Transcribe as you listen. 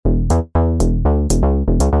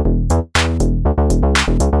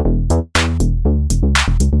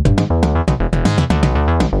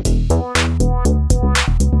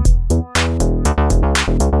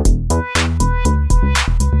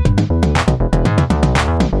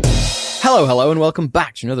Hello, and welcome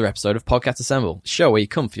back to another episode of Podcast Assemble, the show where you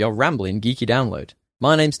come for your rambling, geeky download.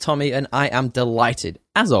 My name's Tommy, and I am delighted,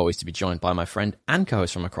 as always, to be joined by my friend and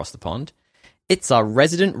co-host from across the pond. It's our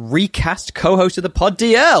resident recast co-host of the pod,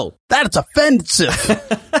 DL. That's offensive.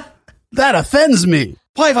 That offends me.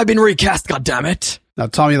 Why have I been recast, goddammit? Now,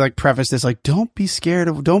 Tommy, prefaced this, don't be scared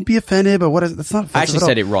of, don't be offended, but what is, that's not offensive I actually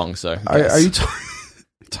said it wrong, so. Are you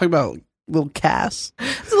talking about little Cass?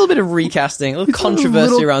 There's a little bit of recasting, a little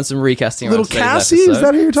controversy around some recasting. Little Cassie? Is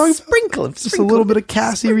that who you're talking about? Sprinkle. Just a little bit of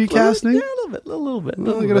Cassie recasting? Yeah, a little bit.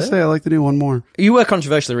 I gotta say, I like to do one more. You were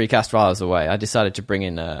controversially recast while I was away. I decided to bring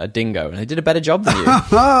in a dingo, and they did a better job than you.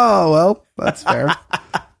 Oh, well, that's fair.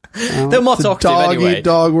 They're more talkative anyway.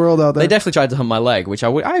 Dog world out there. They definitely tried to hunt my leg, which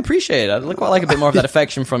I appreciate. I quite like a bit more of that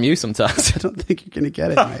affection from you sometimes. I don't think you're going to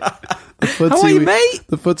get it, mate. How are you, mate?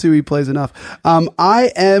 The footsie plays enough.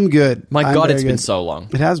 I am good. My God, it's been so long.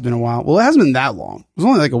 It has been a while. Well, it hasn't been that long. It was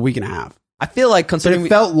only like a week and a half. I feel like But considering it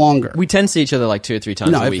felt longer. we tend to see each other like 2 or 3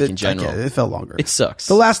 times a week in general. Okay, it felt longer. It sucks.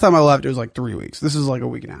 The last time I left, it was like 3 weeks. This is like a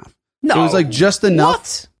week and a half. No. It was like just enough.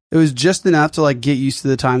 What? It was just enough to get used to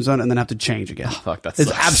the time zone and then have to change again. Oh, fuck, that It's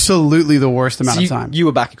sucks. absolutely the worst amount of time. You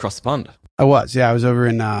were back across the pond. I was. Yeah, I was over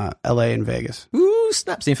in LA and Vegas. Ooh,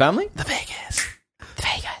 snap. Seen family? The Vegas.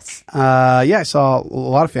 Vegas. Yeah, I saw a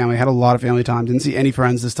lot of family. Had a lot of family time. Didn't see any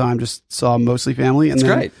friends this time. Just saw mostly family. And That's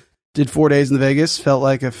then great. Did 4 days in Vegas. Felt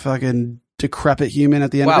like a fucking decrepit human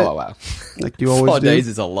at the end of it. Wow. Like you always 4 do. days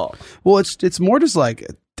is a lot. Well, it's more just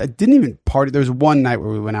I didn't even party. There was one night where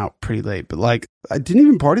we went out pretty late, but I didn't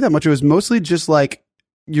even party that much. It was mostly just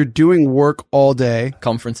you're doing work all day.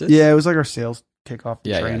 Conferences? Yeah, it was like our sales kickoff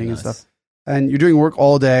training and stuff. And you're doing work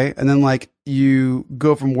all day, and then you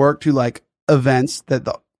go from work to events that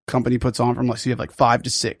the company puts on from so you have 5 to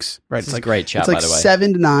 6, right? It's like great chat, it's by the way.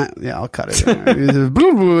 7 to 9. Yeah, I'll cut it.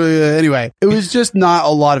 Anyway, it was just not a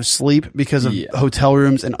lot of sleep because of hotel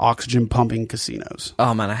rooms and oxygen pumping casinos.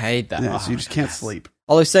 Oh man, I hate that. Yeah, so you just can't sleep.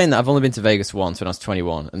 Although saying that, I've only been to Vegas once when I was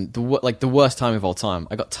 21, and the worst time of all time,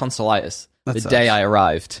 I got tonsillitis the day I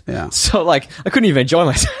arrived. Yeah. So I couldn't even enjoy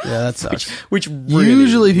myself. Yeah, that sucks. which really,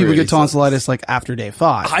 usually people really get tonsillitis after day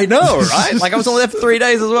 5. I know, right? I was only there for 3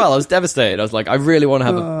 days as well. I was devastated. I was like, I really want to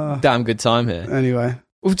have a damn good time here. Anyway.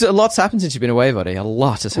 A lot's happened since you've been away, buddy. A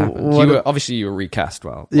lot has happened. Obviously, you were recast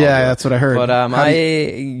well. Yeah, that's what I heard. But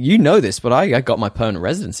you know this, but I got my permanent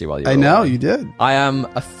residency while you were I know, away. you did. I am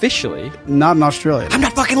officially not in Australia. I'm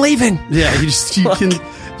not fucking leaving. Yeah, you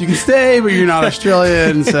can stay, but you're not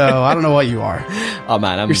Australian, so I don't know what you are. Oh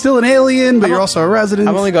man, you're still an alien, but you're also a resident.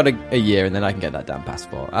 I've only got a year, and then I can get that damn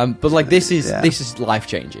passport. But this is life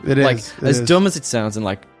changing. It is. As dumb as it sounds, and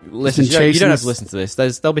listen, you don't have to listen to this.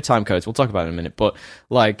 There'll be time codes. We'll talk about it in a minute. But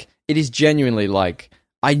it is genuinely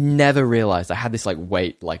I never realized I had this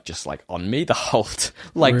weight just on me the whole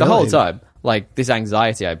the whole time. This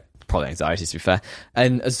anxiety, probably anxiety to be fair.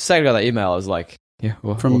 And as soon as I got that email, I was like, yeah,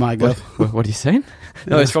 from MyGov. What are you saying?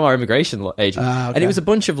 No, it's from our immigration agent, okay. and it was a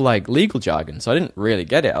bunch of legal jargon, so I didn't really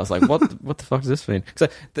get it. I was like, what the fuck does this mean?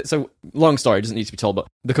 So long story, it doesn't need to be told, but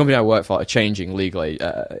the company I work for are changing legal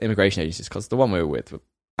immigration agencies because the one we were with were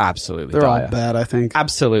absolutely They're dire. all bad, I think.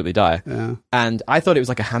 Absolutely dire. Yeah. And I thought it was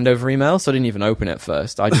a handover email, so I didn't even open it at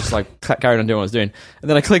first. I just carried on doing what I was doing. And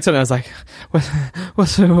then I clicked on it and I was like,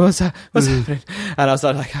 what's happening? And I was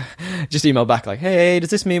just emailed back hey, does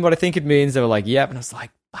this mean what I think it means? They were like, yep. And I was like,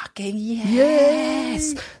 fucking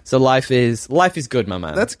yes. So life is good, my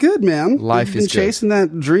man. That's good, man. Life You've been chasing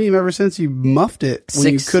that dream ever since you muffed it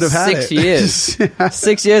when you could have had 6 years.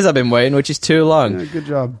 6 years I've been waiting, which is too long. Yeah, good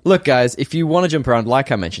job. Look, guys, if you want to jump around, like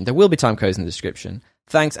I mentioned, there will be time codes in the description.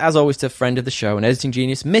 Thanks, as always, to friend of the show and editing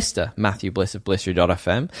genius, Mr. Matthew Bliss of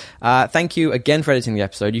Blissery.fm. Thank you again for editing the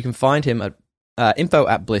episode. You can find him at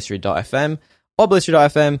info@blissery.fm or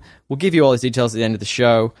Blissery.fm. We'll give you all his details at the end of the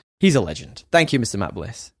show. He's a legend. Thank you, Mr. Matt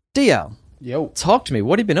Bliss. DL, yo, talk to me.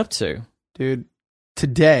 What have you been up to? Dude,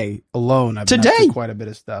 today alone, I've been up to quite a bit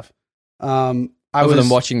of stuff. Other than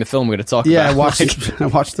watching the film we're going to talk about. Yeah, I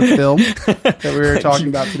watched the film that we were talking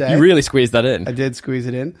about today. You really squeezed that in. I did squeeze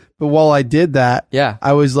it in. But while I did that,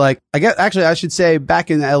 I was I should say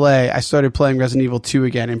back in LA, I started playing Resident Evil 2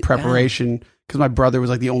 again in preparation because my brother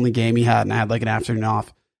was the only game he had and I had an afternoon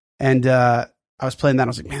off. And I was playing that. And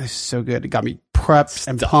I was like, man, this is so good. It got me prepped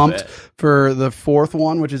and pumped for the 4th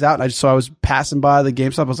one, which is out. And I was passing by the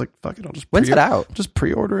GameStop. I was like, fuck it. I'll just When's it out? Just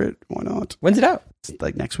pre-order it. Why not? When's it out? It's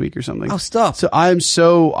next week or something. Oh, stop. So I'm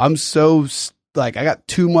so I got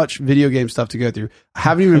too much video game stuff to go through. I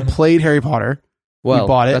haven't even played Harry Potter. Well, we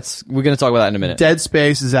bought it. We're going to talk about that in a minute. Dead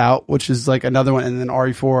Space is out, which is another one. And then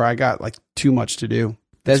RE4, I got too much to do.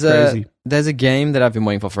 There's crazy. There's a game that I've been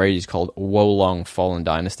waiting for ages called Wolong Fallen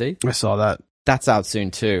Dynasty. I saw that. That's out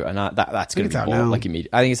soon too, and that's going to be bought like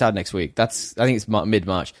immediately. I think it's out next week. I think it's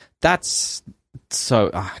mid-March. That's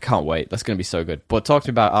so I can't wait. That's going to be so good. But talk to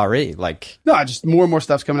me about RE. Like, no, just more and more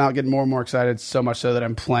stuff's coming out. Getting more and more excited. So much so that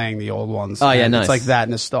I'm playing the old ones. Oh yeah, nice. It's like that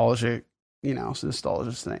nostalgic,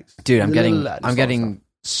 nostalgia things. Dude, I'm getting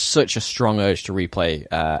such a strong urge to replay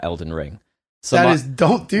Elden Ring. So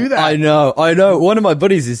don't do that. I know. One of my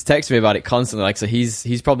buddies is texting me about it constantly. Like, so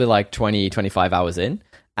he's probably like 20, 25 hours in.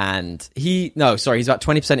 And he's about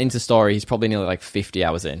 20% into story. He's probably nearly like 50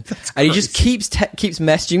 hours in. And he just keeps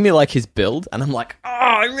messaging me like his build. And I'm like,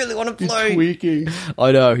 I really want to play. He's tweaking.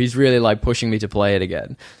 I know. He's really like pushing me to play it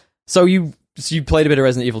again. So you played a bit of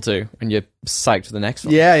Resident Evil 2 and you're psyched for the next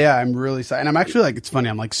one. Yeah, I'm really psyched. And I'm actually like, it's funny,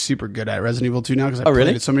 I'm like super good at Resident Evil 2 now because I've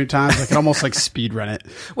played it so many times. I can almost like speed run it.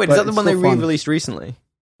 Wait, is that the one they re-released recently?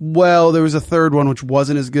 Well, there was a third one which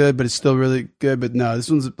wasn't as good, but it's still really good. But no, this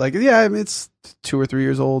one's like, it's 2 or 3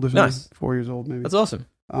 years old or something. Nice. 4 years old maybe. That's awesome.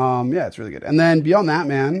 Yeah, it's really good. And then beyond that,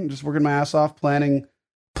 man, just working my ass off, planning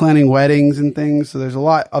weddings and things. So there's a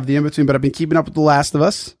lot of the in-between, but I've been keeping up with The Last of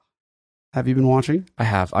Us. Have you been watching? I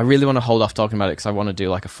have. I really want to hold off talking about it because I want to do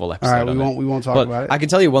like a full episode. All right, we won't talk about it. I can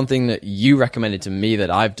tell you one thing that you recommended to me that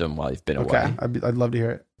I've done while you've been away. I'd love to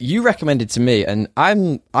hear it. You recommended to me, and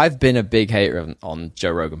I've been a big hater on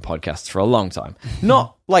Joe Rogan podcasts for a long time.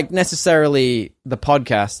 Not like necessarily the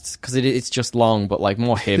podcasts because it's just long, but like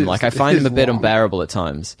more him. Like I find him a bit unbearable at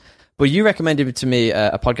times. But you recommended to me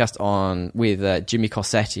a podcast with Jimmy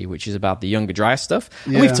Corsetti, which is about the Younger Dryas stuff.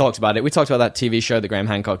 And we've talked about it. We talked about that TV show that Graham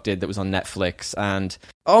Hancock did that was on Netflix. And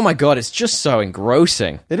oh my God, it's just so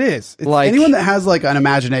engrossing. It is. Like, anyone that has like an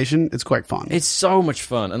imagination, it's quite fun. It's so much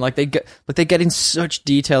fun. And like they get in such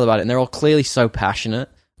detail about it. And they're all clearly so passionate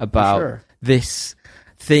about this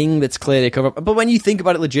thing that's clearly covered up. But when you think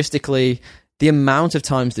about it logistically, the amount of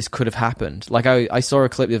times this could have happened. Like I saw a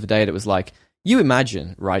clip the other day that was like, you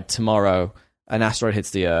imagine, right, tomorrow an asteroid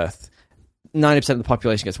hits the Earth, 90% of the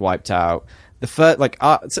population gets wiped out. So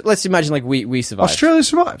let's imagine like we survive. Australia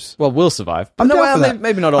survives. Well, we'll survive. I'm down for that.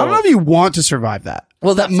 Maybe not all. I don't know if you want to survive that.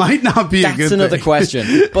 Well, that might not be a good thing. That's another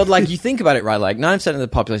question. But like you think about it, right, like 90% of the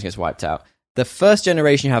population gets wiped out. The first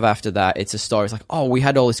generation you have after that, it's a story. It's like, oh, we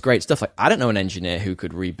had all this great stuff. Like, I don't know an engineer who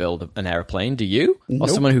could rebuild an airplane. Do you? Nope.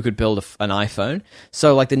 Or someone who could build an iPhone?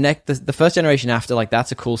 So, like, the first generation after, like,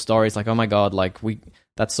 that's a cool story. It's like, oh my God, like,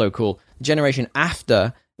 that's so cool. The generation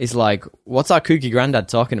after is like, what's our kooky granddad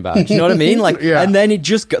talking about? Do you know what I mean? Like, and then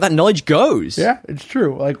that knowledge goes. Yeah, it's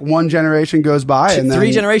true. Like one generation goes by and then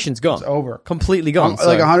 3 generations gone. It's over. Completely gone.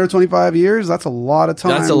 Like 125 years, that's a lot of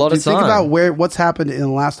time. That's a lot of time. Think about what's happened in the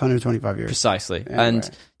last 125 years. Precisely. Anyway.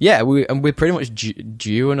 And we're pretty much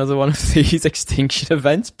due another one of these extinction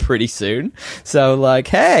events pretty soon. So like,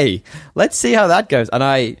 hey, let's see how that goes. And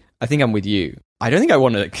I think I'm with you. I don't think I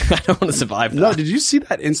want to survive that. No, did you see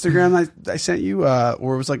that Instagram I sent you where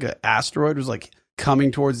it was like an asteroid was like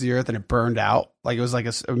coming towards the Earth and it burned out? Like it was like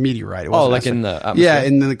a meteorite. It like in the atmosphere? Yeah,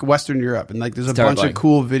 in like Western Europe. And like there's a bunch of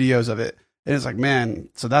cool videos of it. And it's like, man,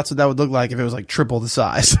 so that's what that would look like if it was like triple the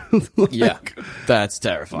size. Yeah, that's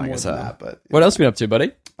terrifying as hell. What else have you been up to,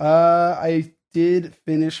 buddy? I did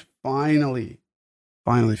finally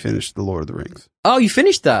finished The Lord of the Rings. Oh, you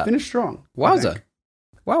finished that? Finished strong. Wowza.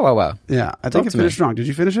 Wow. Yeah, I think it finished strong. Did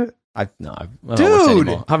you finish it? I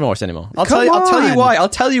haven't watched anymore. I'll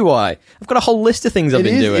tell you why. I've got a whole list of things I've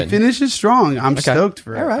been doing. It finishes strong. I'm stoked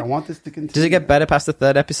for it. Right. I want this to continue. Does it get better past the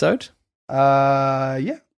 3rd episode?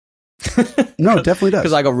 Yeah. No, it definitely does.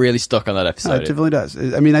 Because I got really stuck on that episode. No, it definitely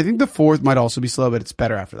does. I mean, I think the 4th might also be slow, but it's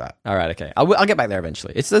better after that. All right, okay. I'll get back there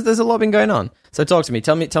eventually. There's a lot been going on. So talk to me.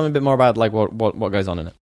 Tell me a bit more about like what goes on in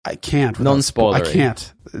it. I can't. Non-spoilery. I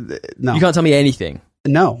can't. No. You can't tell me anything.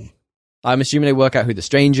 No. I'm assuming they work out who the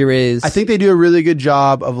stranger is. I think they do a really good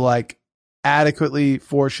job of like adequately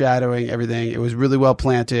foreshadowing everything. It was really well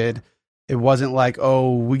planted. It wasn't like,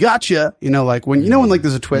 oh, we got you. You know, like when like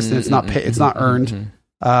there's a twist and it's not earned.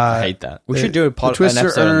 I hate that. We should do an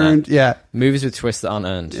episode on that. Yeah, movies with twists that aren't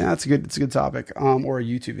earned. Yeah, it's a good topic. Or a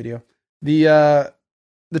YouTube video. The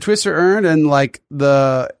twists are earned and like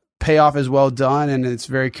the payoff is well done and it's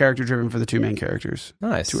very character driven for the 2 main characters.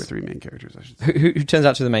 Nice. 2 or 3 main characters, I should say. Who turns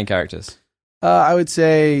out to be the main characters? I would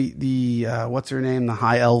say the what's her name, the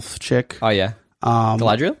high elf chick. Oh yeah,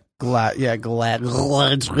 Galadriel.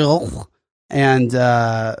 Galadriel. And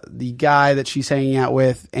the guy that she's hanging out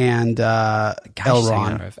with, and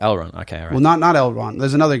Elrond. Elrond, okay, all right. Well, not Elrond.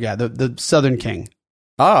 There's another guy, the Southern King.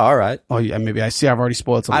 Oh, all right. Oh, yeah, maybe I see. I've already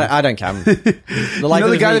spoiled something. I don't care.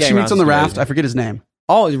 The guy that she meets on the raft. I forget his name.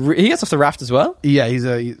 Oh, he gets off the raft as well? Yeah,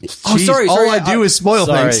 sorry. All I do is spoil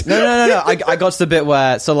things. No. I got to the bit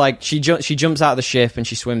where, so like, she jumps out of the ship and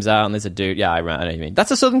she swims out and there's a dude. Yeah, I know what you mean.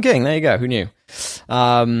 That's a Southern King. There you go. Who knew?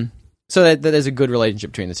 So there's a good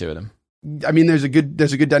relationship between the two of them. I mean, there's a good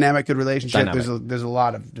dynamic, good relationship. There's a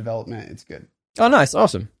lot of development. It's good. Oh, nice.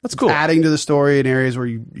 Awesome. That's cool. Adding to the story in areas where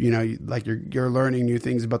you're learning new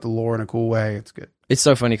things about the lore in a cool way. It's good. It's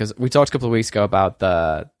so funny because we talked a couple of weeks ago about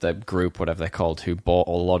the group, whatever they're called, who bought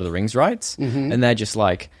a lot of the Rings rights. Mm-hmm. And they're just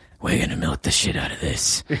like, we're going to milk the shit out of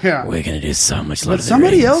this. Yeah. We're going to do so much Lord of the Rings. But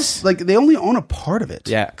somebody else, like, they only own a part of it.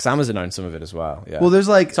 Yeah, because Amazon owns some of it as well. Yeah. Well, there's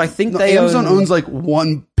like... So I think Amazon owns like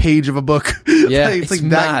one page of a book. Yeah, it's like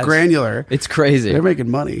that granular. It's crazy. They're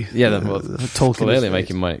making money. Yeah, Tolkien clearly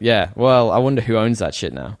making money. Yeah. Well, I wonder who owns that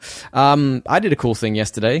shit now. I did a cool thing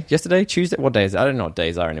yesterday. Tuesday? What day is it? I don't know what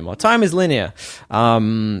days are anymore. Time is linear.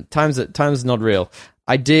 Time's not real.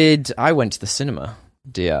 I went to the cinema,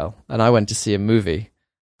 DL, and I went to see a movie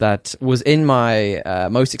that was in my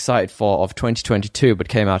most excited for of 2022, but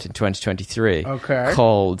came out in 2023. Okay.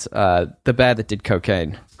 Called The Bear That Did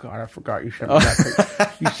Cocaine. God, I forgot you showed me that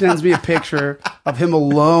picture. He sends me a picture of him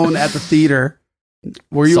alone at the theater.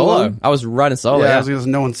 Were you solo? Alone? I was riding solo. Yeah,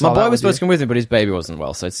 no one saw my boy was supposed to come with me, but his baby wasn't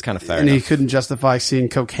well, so it's kind of fair. And enough. he couldn't justify seeing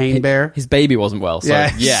Cocaine Bear. His baby wasn't well, so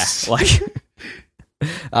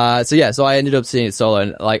So I ended up seeing it solo,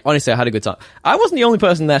 and like honestly, I had a good time. I wasn't the only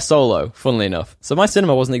person there solo, funnily enough. So my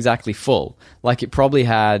cinema wasn't exactly full. Like it probably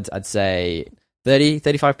had, I'd say,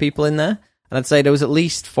 35 people in there, and I'd say there was at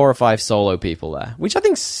least 4 or 5 solo people there, which I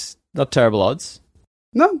think's not terrible odds.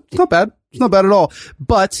 No, it's not bad. It's not bad at all.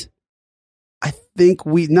 But I think I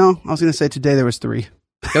was going to say today there was 3.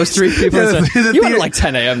 There was 3 people. You went at like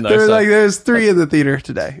 10 a.m. though. There was 3 in the theater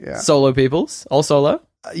today. Yeah. Solo peoples, all solo.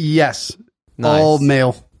 Yes. Nice. All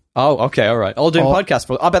male. Oh, okay, all right. All doing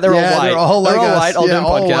podcasts. I bet they're all white. They're all white, all doing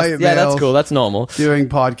podcasts. Yeah, that's cool. That's normal. Doing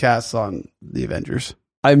podcasts on the Avengers.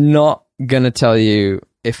 I'm not going to tell you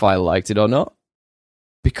if I liked it or not,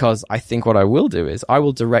 because I think what I will do is I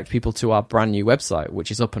will direct people to our brand new website,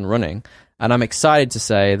 which is up and running. And I'm excited to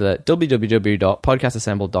say that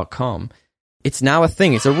www.podcastassembled.com, it's now a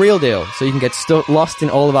thing. It's a real deal. So you can get lost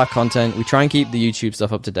in all of our content. We try and keep the YouTube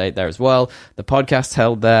stuff up to date there as well. The podcast's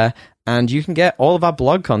held there. And you can get all of our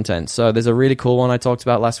blog content. So there's a really cool one I talked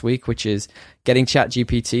about last week, which is getting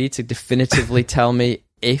ChatGPT to definitively tell me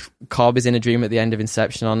if Cobb is in a dream at the end of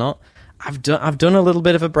Inception or not. I've done a little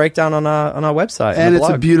bit of a breakdown on our website. And it's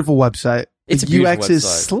a beautiful website. It's the UX is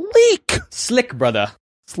sleek. Slick, brother.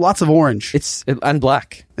 It's lots of orange. And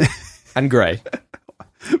black. And grey.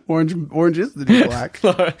 Orange is the new black.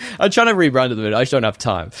 I'm trying to rebrand it a bit. I just don't have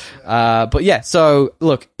time. But yeah, so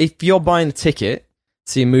look, if you're buying a ticket,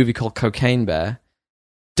 see a movie called Cocaine Bear,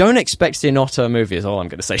 don't expect to see an Otto movie is all I'm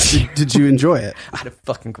going to say to you. Did you enjoy it? I had a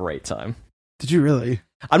fucking great time. Did you really?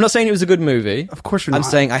 I'm not saying it was a good movie. Of course you're not. I'm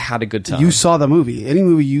saying I had a good time. You saw the movie. Any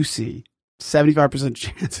movie you see, 75%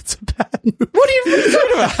 chance it's a bad movie. What are you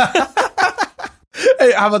talking about?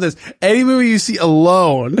 Hey, how about this? Any movie you see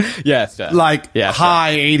alone, yes,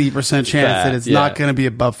 high 80% chance that it's not going to be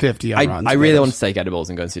above 50 on Rotten I really want to take edibles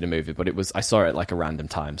and go and see the movie, but I saw it like a random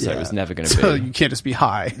time, so it was never going to be. So you can't just be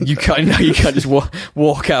high. You can't just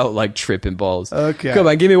walk out like tripping balls. Okay. Come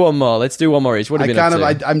on, give me one more. Let's do one more each. What have you been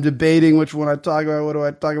up to? I'm debating which one I talk about. What do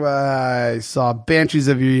I talk about? I saw Banshees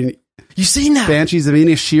of Inisherin. You seen that? Banshees of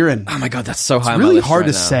Inisherin. Oh my god, that's so high. It's really hard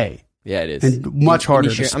to say. Yeah, it is. And much harder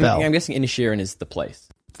to spell. I'm guessing Inisherin is the place.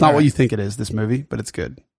 It's not what you think it is, this movie, but it's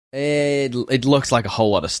good. It looks like a whole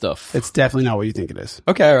lot of stuff. It's definitely not what you think it is.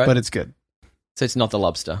 Okay, all right. But it's good. So it's not The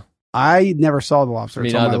Lobster? I never saw The Lobster.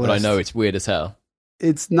 Me neither, but I know it's weird as hell.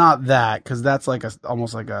 It's not that, because that's like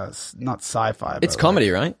almost like a, not sci-fi. It's comedy,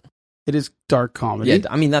 right? It is dark comedy. Yeah,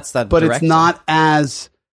 I mean, that's that But director. It's not as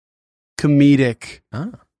comedic. Ah.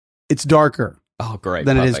 It's darker. Oh, great.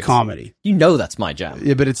 Than it is comedy. You know that's my jam.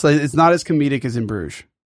 Yeah, but it's not as comedic as in Bruges.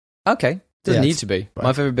 Okay. Doesn't need to be. Right.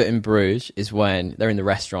 My favorite bit in Bruges is when they're in the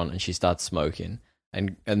restaurant and she starts smoking,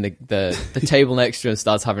 and the table next to her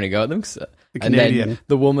starts having a go at them. And then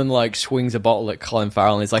the woman like swings a bottle at Colin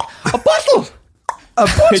Farrell and is like, a bottle! A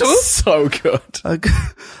bottle? It's so good. A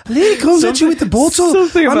lady comes at you with the bottle.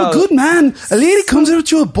 I'm a good man. A lady comes at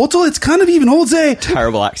you with a bottle. It's kind of even holds a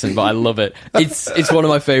terrible accent, but I love it. It's one of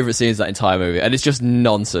my favorite scenes that entire movie, and it's just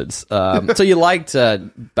nonsense. So you liked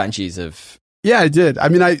Banshees of? Yeah, I did. I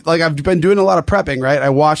mean, I've been doing a lot of prepping, right?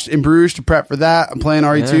 I watched In Bruges to prep for that. I'm playing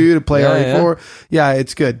RE2 to play RE4. Yeah,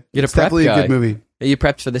 it's good. It's definitely a good movie. Are you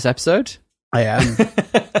prepped for this episode? I am.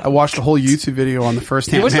 I watched a whole YouTube video on the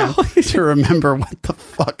first Ant-Man to remember what the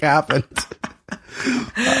fuck happened.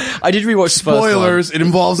 I did rewatch the first one. Spoilers, it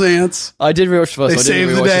involves ants. I did rewatch the first one. I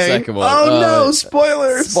didn't rewatch the second one. Oh no,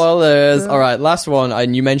 spoilers. Spoilers. All right, last one.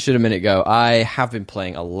 And you mentioned a minute ago, I have been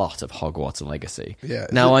playing a lot of Hogwarts Legacy. Yeah.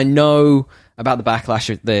 Now, I know about the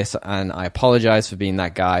backlash of this, and I apologize for being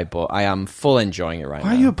that guy, but I am full enjoying it right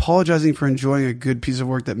now. Why are you apologizing for enjoying a good piece of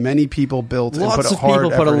work that many people built and put a hard effort in? Lots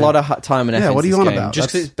of people put a lot of time and effort into what are you this on game. about? Just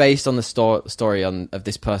because it's based on the story of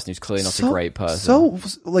this person who's clearly not a great person. So,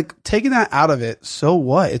 like, taking that out of it, so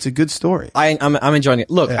what? It's a good story. I'm enjoying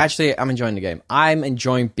it. Look, actually, I'm enjoying the game. I'm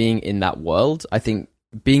enjoying being in that world. I think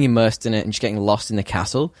being immersed in it and just getting lost in the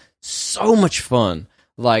castle, so much fun.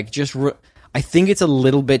 Like, just... I think it's a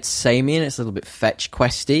little bit samey and it's a little bit fetch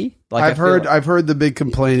questy. Like I've heard the big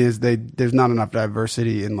complaint is there's not enough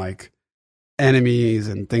diversity in like enemies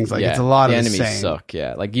and things like it's a lot of the enemies same. Suck.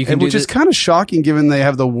 Yeah, like you can, which is kind of shocking given they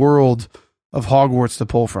have the world of Hogwarts to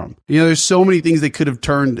pull from. You know, there's so many things they could have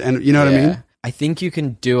turned, and you know what I mean. I think you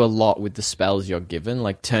can do a lot with the spells you're given,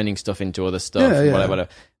 like turning stuff into other stuff, whatever.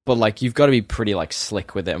 But like you've got to be pretty like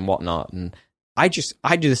slick with it and whatnot. And I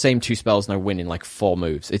do the same 2 spells and I win in like 4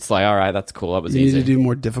 moves. It's like, all right, that's cool. That was easy. You need to do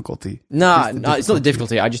more difficulty. No, it's not the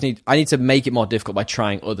difficulty. I need to make it more difficult by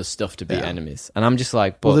trying other stuff to beat enemies. And I'm just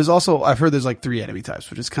like, well, there's also, I've heard there's like 3 enemy types,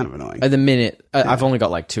 which is kind of annoying. At the minute, I've only got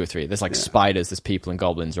like 2 or 3. There's like spiders, there's people and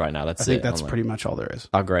goblins right now. I think that's pretty much all there is.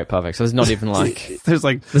 Oh, great, perfect. So there's not even like there's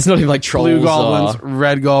not even like trolls, blue goblins,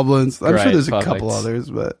 red goblins. I'm sure there's a couple others,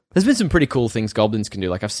 but there's been some pretty cool things goblins can do.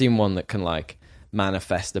 Like I've seen one that can like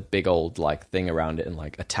manifest a big old like thing around it and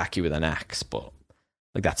like attack you with an axe, but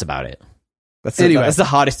like that's about it. That's the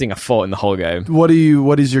hardest thing I fought in the whole game. What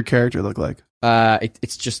does your character look like?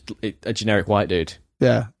 It's just a generic white dude.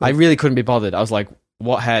 Yeah, I really couldn't be bothered. I was like,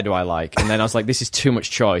 what hair do I like? And then I was like, this is too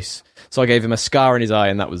much choice. So I gave him a scar in his eye,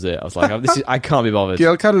 and that was it. I was like, I can't be bothered.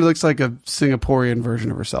 Gail kind of looks like a Singaporean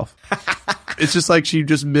version of herself. It's just like she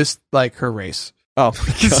just missed like her race. Oh,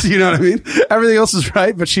 you know what I mean? Everything else is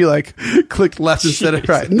right, but she like clicked left instead of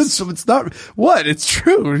right. No, so it's not what it's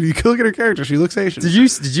true. You can look at her character; she looks Asian. Did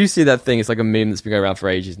you see that thing? It's like a meme that's been going around for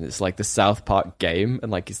ages, and it's like the South Park game,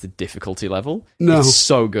 and like it's the difficulty level. No, it's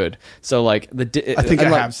so good. So like I think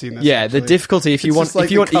I have seen this. Yeah, actually. The difficulty. If you want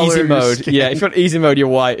easy mode, if you want easy mode, you're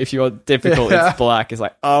white. If you want difficult, it's black. It's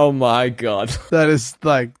like, oh my god, that's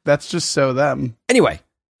just so them. Anyway.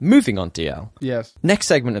 Moving on, DL. Yes. Next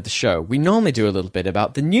segment of the show, we normally do a little bit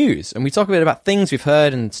about the news, and we talk a bit about things we've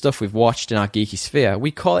heard and stuff we've watched in our geeky sphere. We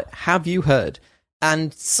call it Have You Heard?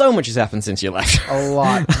 And so much has happened since you left. A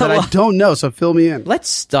lot. That I don't know, so fill me in. Let's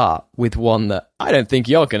start with one that I don't think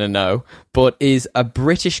you're going to know, but is a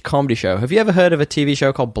British comedy show. Have you ever heard of a TV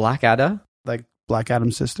show called Blackadder? Like Black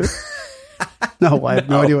Adam's sister? No, I have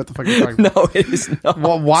no idea what the fuck you're talking about. No, it is not.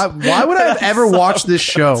 Well, why would I have ever watched this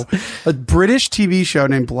show? A British TV show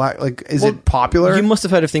named Black, like, is it popular? You must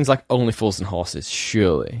have heard of things like Only Fools and Horses,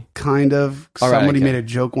 surely. Kind of. Somebody made a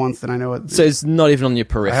joke once, and I know it. So it's not even on your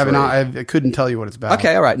periphery. I couldn't tell you what it's about.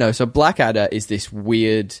 Okay, all right. No, so Blackadder is this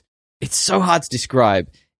weird, it's so hard to describe.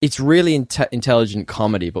 It's really intelligent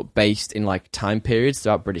comedy, but based in like time periods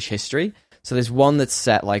throughout British history. So there's one that's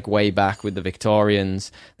set like way back with the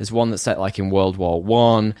Victorians. There's one that's set like in World War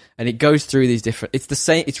One, and it goes through these different. It's the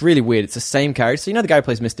same. It's really weird. It's the same character. So you know the guy who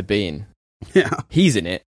plays Mr. Bean. Yeah, he's in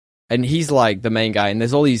it, and he's like the main guy. And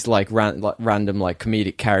there's all these like random like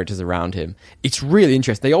comedic characters around him. It's really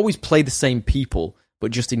interesting. They always play the same people, but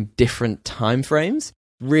just in different time frames.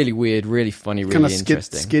 Really weird, really funny, really kind of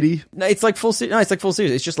interesting. Skitty. No, it's like full series. No, it's like full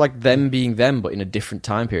series. It's just like them being them, but in a different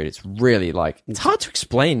time period. It's really like it's hard to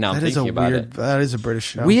explain now. Thinking about it. That is a British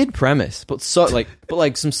show. Weird premise, but so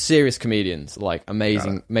like some serious comedians, like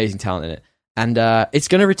amazing talent in it. And it's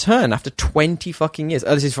going to return after 20 fucking years.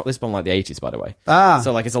 Oh, this is from like the 80s, by the way.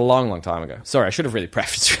 So like it's a long time ago. Sorry, I should have really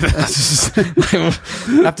prefaced with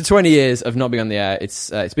that. After 20 years of not being on the air,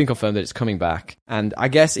 it's been confirmed that it's coming back. And I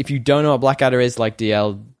guess if you don't know what Blackadder is, like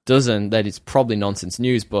DL doesn't, then it's probably nonsense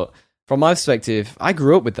news. But from my perspective, I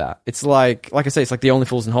grew up with that. It's like I say, it's like the Only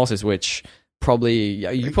Fools and Horses, which probably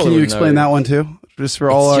Can you explain that one too? Just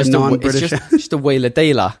for all our non-British. It's just a wheeler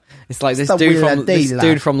dealer. It's like this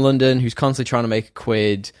dude from London who's constantly trying to make a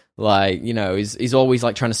quid. Like, you know, he's always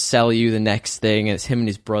like trying to sell you the next thing, and it's him and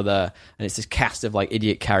his brother, and it's this cast of like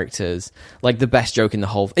idiot characters. Like the best joke in the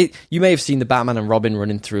whole. You may have seen the Batman and Robin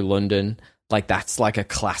running through London. Like, that's like a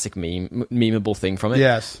classic memeable thing from it.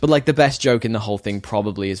 Yes. But like the best joke in the whole thing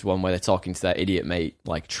probably is one where they're talking to their idiot mate,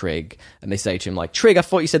 like Trig, and they say to him like, Trig, I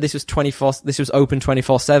thought you said this was open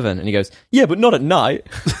 24/7, and he goes, yeah, but not at night.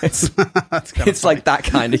 It's like that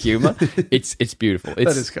kind of humor. It's beautiful. That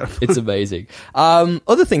is kind of funny. It's amazing.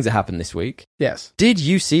 Other things that happened this week. Yes. Did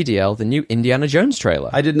you see, DL, the new Indiana Jones trailer?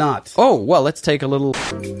 I did not. Oh, well, let's take a little...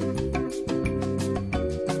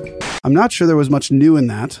 I'm not sure there was much new in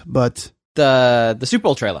that, but... The Super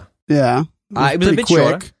Bowl trailer. Yeah. It was a bit quick.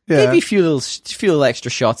 shorter. Yeah. Maybe a few little extra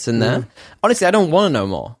shots in there. Honestly, I don't want to know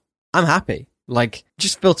more. I'm happy. Like,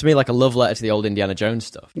 just felt to me like a love letter to the old Indiana Jones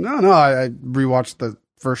stuff. No, I rewatched the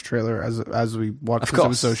first trailer as we watched because it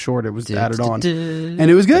was so short. It was added on, and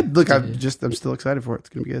it was good. Look, I'm still excited for it. It's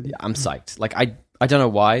gonna be good. Yeah, I'm psyched. Like, I don't know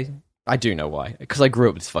why. I do know why, because I grew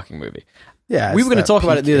up with this fucking movie. Yeah, we were going to talk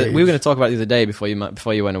about it. We were going to talk about it the other day before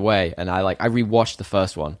you went away, and I rewatched the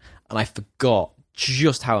first one, and I forgot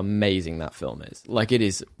just how amazing that film is. Like, it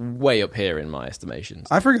is way up here in my estimations.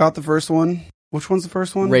 I forgot the first one. Which one's the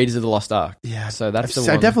first one? Raiders of the Lost Ark. Yeah, so that's the one.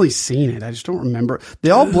 I've definitely seen it. I just don't remember. They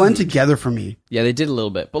all blend together for me. Yeah, they did a little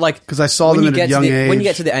bit, but like because I saw them at a young age. When you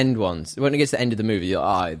get to the end ones, when it gets to the end of the movie, you're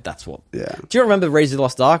like, that's what. Yeah. Do you remember Raiders of the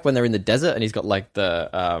Lost Ark when they're in the desert and he's got like the?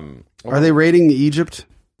 Are they raiding Egypt?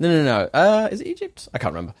 No. Is it Egypt? I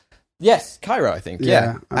can't remember. Yes, Cairo, I think.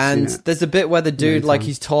 Yeah. And there's a bit where the dude, like,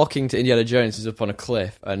 he's talking to Indiana Jones, who's up on a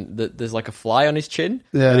cliff, and there's like a fly on his chin,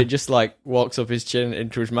 and it just like walks up his chin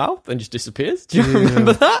into his mouth and just disappears. Do you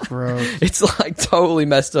remember that? Gross. It's like totally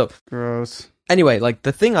messed up. Gross. Anyway, like,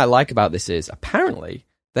 the thing I like about this is apparently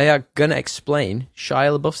they are going to explain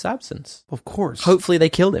Shia LaBeouf's absence. Of course. Hopefully they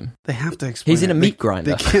killed him. They have to explain. He's in a meat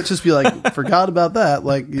grinder. They can't just be like, forgot about that.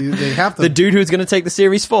 Like, they have to. The dude who's going to take the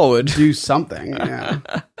series forward. Do something, yeah.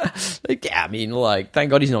 Like, yeah, I mean, like, thank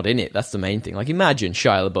God he's not in it. That's the main thing. Like, imagine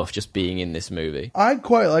Shia LaBeouf just being in this movie. I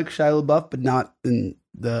quite like Shia LaBeouf, but not in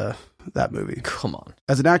that movie. Come on.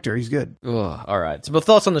 As an actor, he's good. Ugh, all right. So, but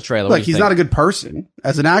thoughts on the trailer? Like, he's not a good person.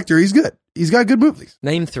 As an actor, he's good. He's got good movies.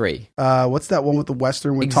 Name 3. What's that one with the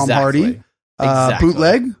Western with Tom Hardy?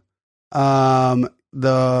 Bootleg. The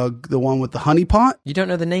one with the honey pot. You don't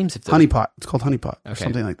know the names of them? Honey pot. It's called honey pot. Okay. Or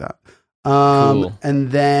something like that. Cool. And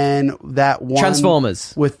then that one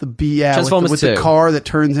Transformers with the Transformers with the car that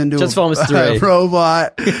turns into Transformers a 3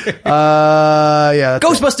 robot. Yeah,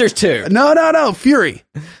 Ghostbusters 2. No, Fury.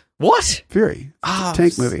 What? Fury. It's a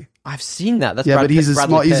tank movie. I've seen that. That's but he's a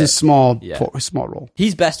small role.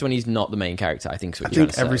 He's best when he's not the main character, I think. I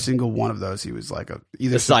think every single one of those, he was like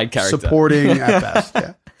either a side character, supporting at best.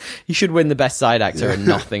 Yeah. He should win the best side actor and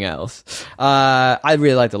nothing else. I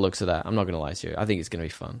really like the looks of that. I'm not going to lie to you. I think it's going to be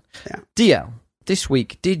fun. Yeah. DL, this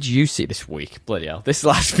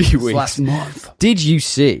last few weeks, last month, did you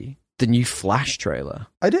see the new Flash trailer?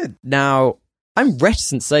 I did. Now, I'm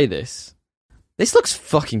reticent to say this. This looks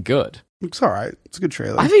fucking good. Looks all right. It's a good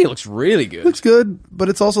trailer. I think it looks really good. Looks good, but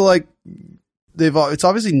it's also like it's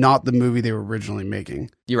obviously not the movie they were originally making.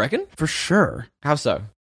 You reckon? For sure. How so?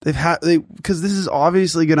 Because this is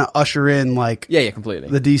obviously going to usher in like completely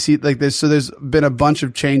the DC like this. So there's been a bunch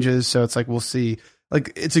of changes. So it's like we'll see.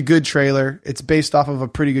 Like, it's a good trailer. It's based off of a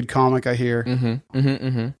pretty good comic, I hear.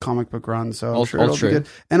 Comic book run, so I'm sure it'll be good.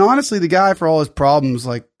 And honestly, the guy, for all his problems,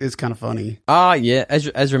 like, is kind of funny. Yeah,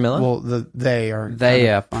 Ezra Miller. Well, they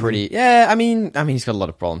are pretty. Yeah, I mean, he's got a lot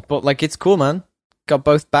of problems, but like, it's cool, man. Got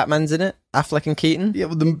both Batmans in it, Affleck and Keaton. Yeah,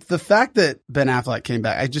 well, the fact that Ben Affleck came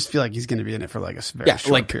back, I just feel like he's going to be in it for like a very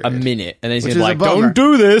short period. A minute, and then he's going to be like, "Don't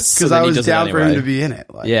do this," because I was down for him to be in it.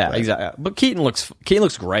 Exactly. But Keaton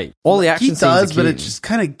looks great. All the action scenes does, but it's just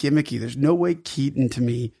kind of gimmicky. There's no way Keaton to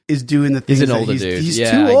me is doing the things. He's an older dude. He's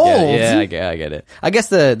too old. I get it. I guess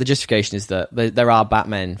the justification is that there are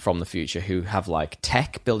Batmen from the future who have like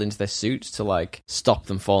tech built into their suits to like stop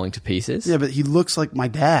them falling to pieces. Yeah, but he looks like my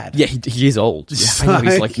dad. Yeah, he is old. Yeah, I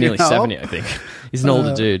know, he's like nearly 70, I think. He's an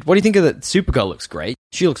older dude. What do you think of that? Supergirl looks great.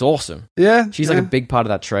 She looks awesome. Yeah. She's like a big part of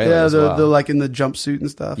that trailer. Yeah, as well. the like in the jumpsuit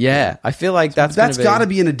and stuff. Yeah, I feel like that's got to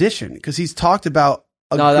be an addition because he's talked about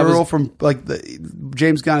girl from like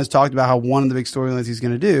James Gunn has talked about how one of the big storylines he's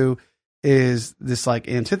going to do is this like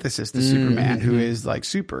antithesis to Superman, who is like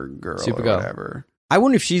Supergirl or whatever. I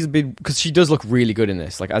wonder if she's been, because she does look really good in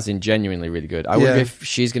this, like as in genuinely really good. I wonder if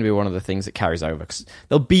she's going to be one of the things that carries over, because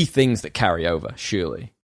there'll be things that carry over,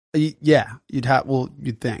 surely. Yeah, you'd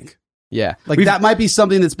think. Yeah, like that might be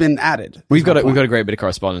something that's been added. We've got a great bit of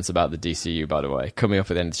correspondence about the DCU, by the way, coming up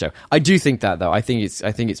at the end of the show. I do think that though. I think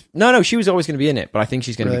it's no. She was always going to be in it, but I think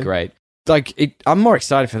she's going to be great. Like I'm more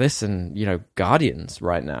excited for this than Guardians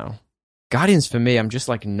right now. Guardians for me, I'm just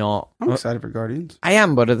like not. I'm excited for Guardians. I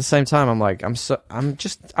am, but at the same time, I'm like, I'm flaking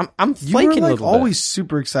you were, like, a little always bit.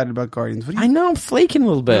 super excited about Guardians. I know, I'm flaking a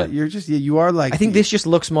little bit. You're just, you are like. I think this just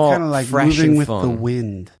looks more kind of like fresh moving and with fun. the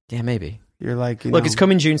wind. Yeah, maybe. You're like, look, it's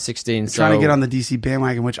coming June 16th. So trying to get on the DC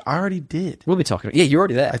bandwagon, which I already did. We'll be talking. Yeah, you're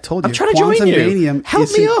already there. I told you. I'm trying to join you.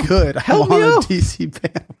 Help me up. Good. Help me on up. the DC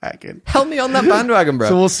bandwagon. Help me on that bandwagon, bro.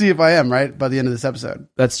 So we'll see if I am right by the end of this episode.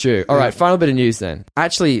 That's true. All right, final bit of news then.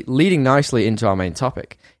 Actually, leading nicely into our main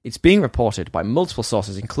topic. It's being reported by multiple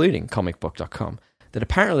sources, including comicbook.com, that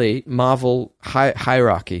apparently Marvel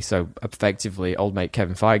hierarchy, so effectively old mate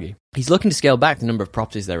Kevin Feige, he's looking to scale back the number of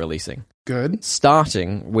properties they're releasing. Good.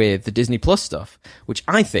 Starting with the Disney Plus stuff, which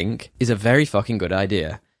I think is a very fucking good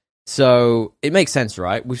idea. So it makes sense,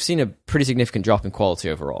 right? We've seen a pretty significant drop in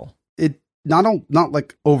quality overall. It not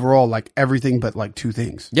like overall, like everything, but like two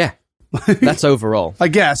things. Yeah, that's overall. I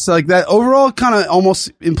guess like that overall kind of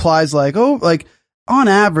almost implies like, oh, like on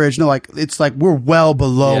average, no, like it's like we're well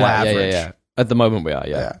below average. Yeah. At the moment we are,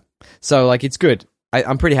 yeah. So like it's good.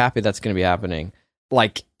 I'm pretty happy that's going to be happening.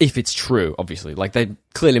 Like, if it's true, obviously. Like, they're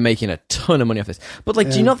clearly making a ton of money off this. But, like,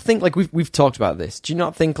 do you not think, like, we've talked about this. Do you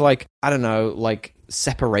not think, like, I don't know, like,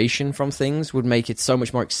 separation from things would make it so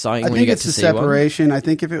much more exciting when you get to see one? I think it's the separation. I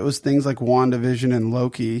think if it was things like WandaVision and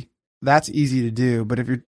Loki, that's easy to do. But if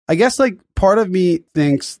you're... I guess, like, part of me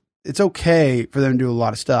thinks it's okay for them to do a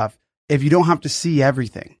lot of stuff if you don't have to see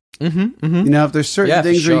everything. Mm-hmm. You know, if there's certain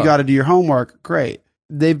things where you got to do your homework, great.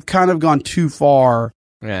 They've kind of gone too far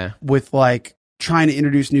with, like... trying to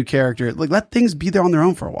introduce new character, like let things be there on their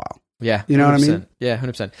own for a while. Yeah, you know what I mean? Yeah,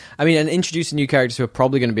 100%. I mean, and introducing new characters who are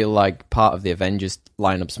probably going to be like part of the Avengers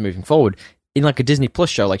lineups moving forward in like a Disney Plus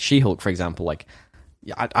show, like She-Hulk, for example. Like,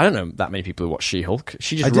 I don't know that many people who watch She-Hulk.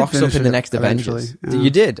 She just rocks up in the next Avengers. Yeah. You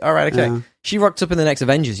did? All right, okay. Yeah. She rocked up in the next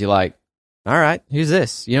Avengers. You're like, all right, who's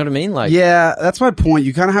this? You know what I mean? Like, yeah, that's my point.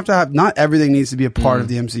 You kind of have to have. Not everything needs to be a part of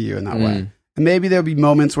the MCU in that way. And maybe there'll be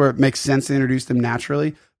moments where it makes sense to introduce them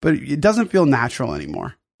naturally, but it doesn't feel natural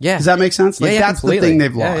anymore. Yeah. Does that make sense? Like, that's completely. The thing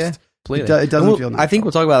they've lost. Yeah, it doesn't feel natural. I think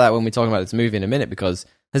we'll talk about that when we talk about this movie in a minute, because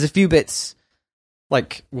there's a few bits,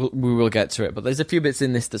 like, we will get to it, but there's a few bits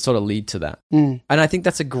in this that sort of lead to that. And I think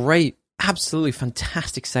that's a great, absolutely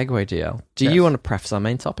fantastic segue, DL. Do you want to preface our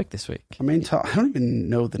main topic this week? Our main topic? I don't even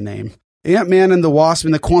know the name. Ant-Man and the Wasp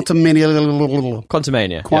and the Quantumania.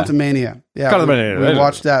 Yeah, we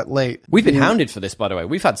watched that late. We've been hounded for this, by the way.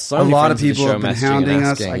 We've had so many lot of people have been hounding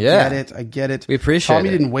us. I get it. We appreciate it.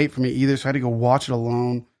 Tommy didn't wait for me either, so I had to go watch it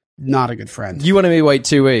alone. Not a good friend. You wanted me to wait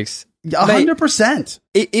 2 weeks. 100%.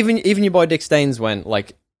 Even your boy Dick Staines went,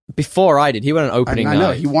 like, before I did. He went on opening night.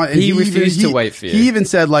 I know. He refused to wait for you. He even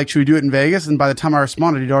said, like, should we do it in Vegas? And by the time I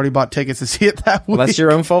responded, he'd already bought tickets to see it that week. Well, that's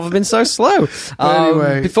your own fault for being so slow.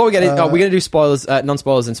 Anyway. Before we get in, we're going to do spoilers,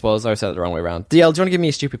 non-spoilers and spoilers. I said it the wrong way around. DL, do you want to give me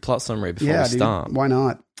a stupid plot summary before we start? Dude, why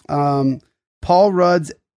not? Paul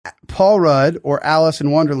Rudd, or Alice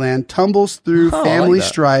in Wonderland, tumbles through family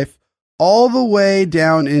strife all the way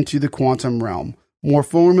down into the quantum realm, more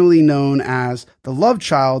formally known as the love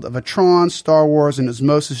child of a Tron, Star Wars, and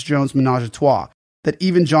Osmosis Jones menage a trois that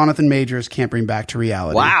even Jonathan Majors can't bring back to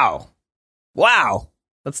reality. Wow.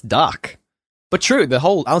 That's dark. But true, the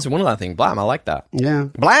whole Alice in Wonderland thing, blam, I like that. Yeah.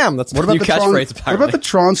 Blam, that's what a new catchphrase, apparently. What about the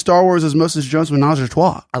Tron, Star Wars, Osmosis Jones menage a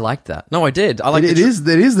trois? I like that. No, I did. I like it. It is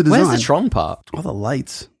the design. Where's the Tron part? All the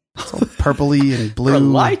lights. It's all purpley and blue.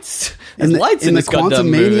 Lights? There's lights in this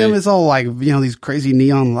goddamn movie. The Quantumanium is all like, these crazy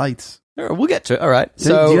neon lights. We'll get to it. All right.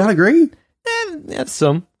 So, do you not agree? Yeah,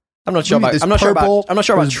 some. I'm not sure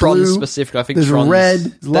about Tron specifically. I think there's Tron's,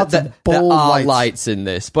 red. Lots of bold there are lights in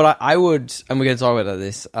this, but I would, and we're going to talk about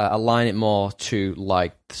this. Align it more to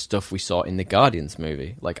like the stuff we saw in the Guardians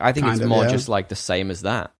movie. Like I think it's more just like the same as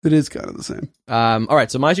that. It is kind of the same. All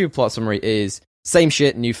right. So my plot summary is same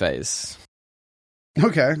shit, new phase.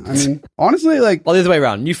 Okay. I mean, honestly, like, well, the other way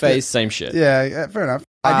around. New phase, same shit. Yeah, fair enough.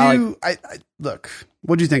 Look.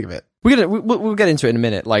 What do you think of it? We'll get into it in a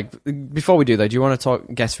minute. Like, before we do, though, do you want to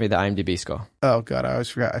guess for me the IMDb score? Oh, God, I always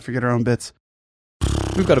forget. I forget our own bits.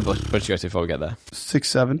 We've got a bunch to go to before we get there.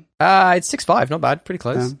 6.7. It's 6.5, not bad. Pretty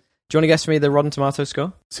close. Yeah. Do you want to guess for me the Rotten Tomatoes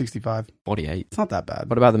score? 65. 48. It's not that bad.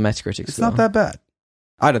 What about the Metacritic score? It's not that bad.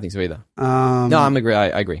 I don't think so either. No,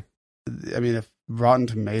 I agree. I mean, if Rotten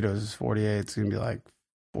Tomatoes is 48, it's going to be like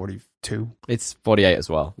 42. It's 48 as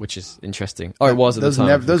well, which is interesting. Oh, it was at the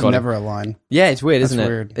time. Those never align. Yeah, it's weird, isn't it?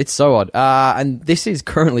 Weird. It's so odd. And this is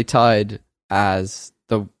currently tied as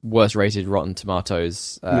the worst rated Rotten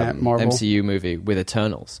Tomatoes MCU movie with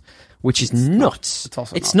Eternals, which is nuts.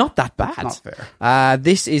 It's not that bad. It's not fair.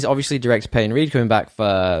 This is obviously director Peyton Reed coming back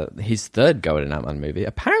for his third go at an Ant-Man movie.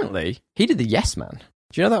 Apparently, he did the Yes Man.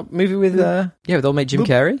 Do you know that movie with with old mate Jim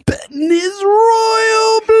Carrey? Betting is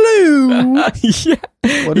royal blue.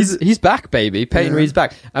 Yeah. What is it? He's back, baby. Peyton Reed's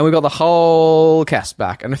back. And we've got the whole cast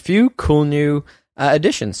back and a few cool new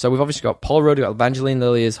additions. So we've obviously got Paul Rudd, we've got Evangeline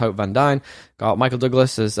Lilly as Hope Van Dyne, got Michael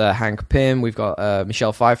Douglas as Hank Pym, we've got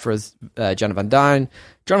Michelle Pfeiffer as Janet Van Dyne,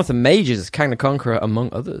 Jonathan Majors as Kang the Conqueror,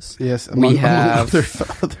 among others. Yes, we have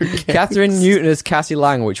other Catherine Newton as Cassie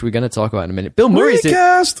Lang, which we're going to talk about in a minute. Bill Murray's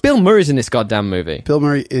in this goddamn movie. Bill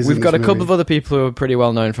Murray is. We've got a couple of other people who are pretty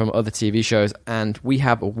well known from other TV shows, and we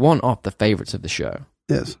have one of the favourites of the show.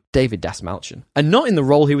 Yes, David Dastmalchian, and not in the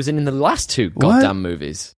role he was in the last two goddamn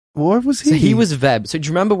movies. What was he? So he was Veb. So do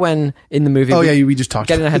you remember when in the movie... we just talked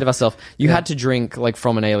getting ahead of ourselves. You had to drink like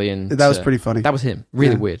from an alien. That was pretty funny. That was him.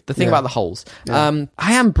 Really weird. The thing about the holes. I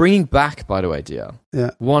am bringing back, by the way, DL,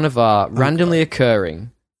 one of our randomly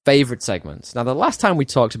occurring favorite segments. Now, the last time we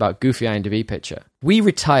talked about Goofy IMDb Picture, we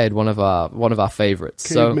retired one of our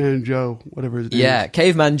favorites. Caveman Joe, whatever his name is. Yeah,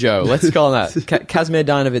 Caveman Joe. Let's call him that. Casimir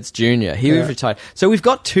Dinovitz Jr. He was retired. So we've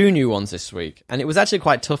got 2 new ones this week, and it was actually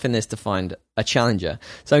quite tough in this to find a challenger.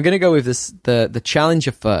 So I'm going to go with the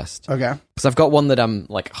challenger first. Okay. Because I've got one that I'm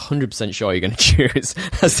like 100% sure you're going to choose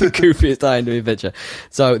as the goofiest IMDb picture.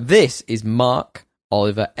 So this is Mark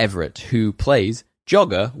Oliver Everett, who plays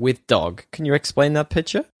Jogger with Dog. Can you explain that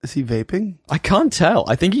picture? Is he vaping? I can't tell.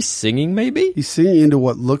 I think he's singing, maybe? He's singing into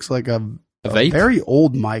what looks like a vape? Very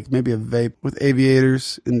old mic, maybe a vape with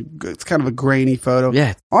aviators, and it's kind of a grainy photo.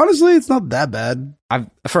 Yeah. Honestly, it's not that bad.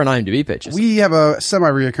 For an IMDb picture. We have a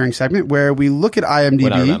semi-reoccurring segment where we look at IMDb.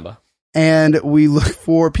 When I remember. And we look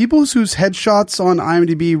for people whose headshots on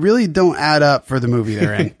IMDb really don't add up for the movie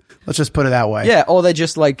they're in. Let's just put it that way. Yeah, or they're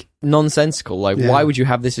just like nonsensical. Like, why would you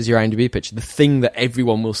have this as your IMDb picture? The thing that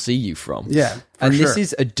everyone will see you from. Yeah, and this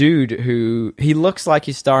is a dude who he looks like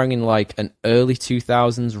he's starring in like an early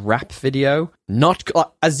 2000s rap video, not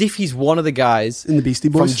as if he's one of the guys in the Beastie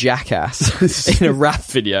Boys from Jackass in a rap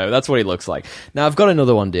video. That's what he looks like. Now I've got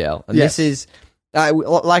another one, DL, and this is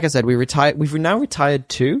like I said, we've now retired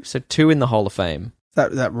 2, so 2 in the Hall of Fame.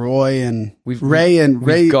 That Roy and Ray.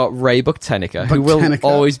 We've got Ray Bucktenica, who will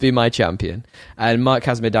always be my champion, and Mark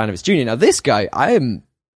Casimir Dinovitz Jr. Now, this guy, I'm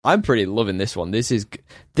pretty loving this one. This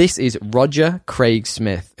is Roger Craig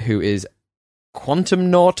Smith, who is Quantum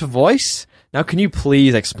Naught voice. Now, can you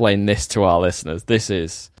please explain this to our listeners?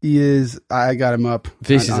 He is. I got him up.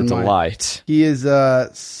 This is a delight. He is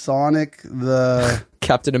Sonic the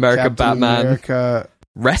Captain Batman America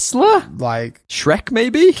wrestler, like Shrek,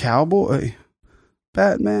 maybe cowboy.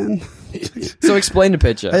 Batman. So explain the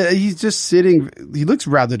picture. He's just sitting. He looks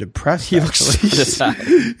rather depressed. He looks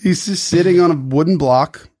He's just sitting on a wooden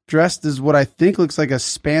block, dressed as what I think looks like a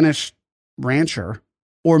Spanish rancher,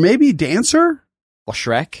 or maybe dancer, or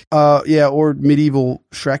Shrek. Yeah, or medieval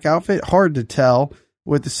Shrek outfit. Hard to tell.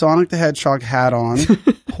 With the Sonic the Hedgehog hat on,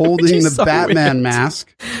 holding the Batman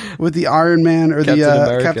mask, with the Iron Man or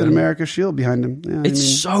Captain America shield behind him. Yeah, it's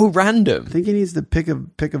so random. I think he needs to pick a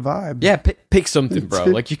vibe. Yeah, pick something, bro.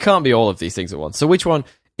 Like, you can't be all of these things at once. So which one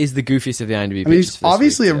is the goofiest of the IMDb? I mean, he's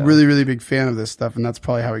obviously a really, really big fan of this stuff, and that's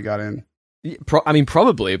probably how he got in.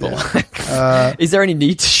 Probably, but like, is there any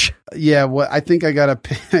need to? Yeah, I think I gotta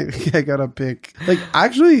pick. Like,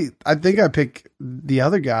 actually, I think I pick the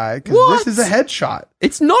other guy because this is a headshot.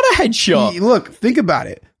 It's not a headshot. Look, think about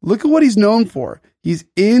it. Look at what he's known for. He's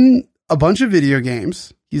in a bunch of video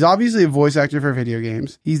games. He's obviously a voice actor for video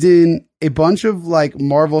games. He's in a bunch of like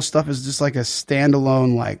Marvel stuff as just like a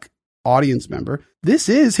standalone like audience member. This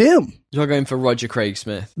is him. You're going for Roger Craig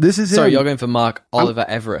Smith. This is him. Sorry, you're going for Mark Oliver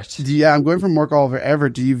Everett. Yeah, I'm going for Mark Oliver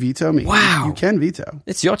Everett. Do you veto me? Wow. You can veto.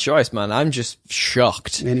 It's your choice, man. I'm just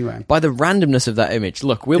shocked. Anyway. By the randomness of that image.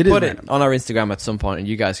 Look, we'll put it on our Instagram at some point, and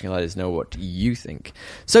you guys can let us know what you think.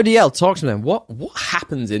 So, DL, talk to me then. What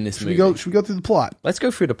happens in this movie? Should we go through the plot? Let's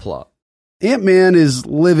go through the plot. Ant-Man is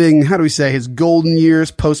living, how do we say, his golden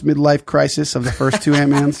years post-midlife crisis of the first 2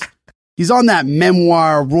 Ant-Mans. He's on that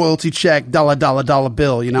memoir royalty check, dollar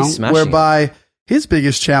bill, you know, whereby his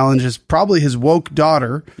biggest challenge is probably his woke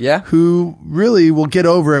daughter, who really will get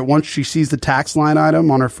over it once she sees the tax line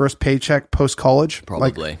item on her first paycheck post-college.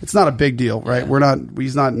 Probably. Like, it's not a big deal, right? Yeah.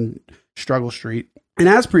 He's not in Struggle Street. And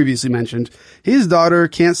as previously mentioned, his daughter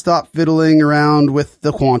can't stop fiddling around with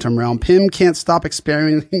the quantum realm. Pym can't stop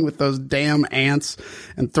experimenting with those damn ants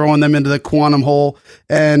and throwing them into the quantum hole.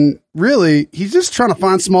 And really, he's just trying to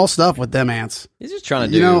find small stuff with them ants. He's just trying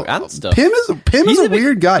to do ant stuff. Pym is a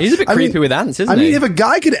weird guy. He's a bit creepy with ants, isn't he? I mean, if a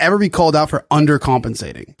guy could ever be called out for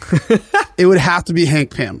undercompensating, it would have to be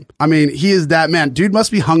Hank Pym. I mean, he is that man. Dude must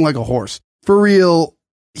be hung like a horse. For real.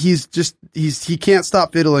 He can't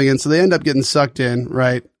stop fiddling, and so they end up getting sucked in,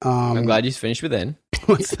 right? I'm glad you finished with in.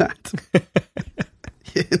 What's that?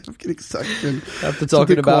 Yeah, I'm getting sucked in. After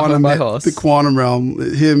talking about my horse. The quantum realm.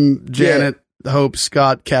 Him, Janet, Hope,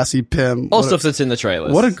 Scott, Cassie, Pym. All stuff that's in the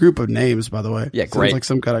trailers. What a group of names, by the way. Yeah, great. Sounds like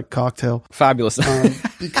some kind of cocktail. Fabulous.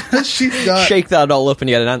 Because she's got... Shake that all up and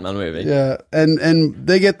you get an Ant-Man movie. Yeah, and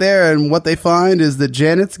they get there and what they find is that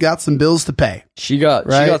Janet's got some bills to pay. She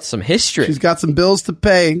got some history. She's got some bills to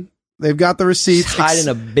pay. They've got the receipts. She's hiding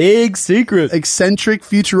a big secret. Eccentric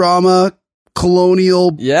Futurama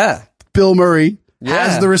colonial Bill Murray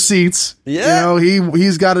has the receipts. Yeah. You know,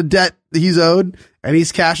 he's got a debt he's owed and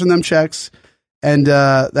he's cashing them checks. And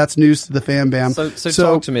that's news to the fam bam. So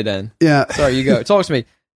talk to me then. Yeah. Sorry, you go. Talk to me.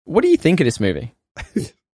 What do you think of this movie?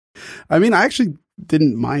 I mean, I actually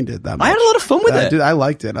didn't mind it that much. I had a lot of fun with it. I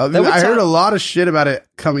liked it. I heard a lot of shit about it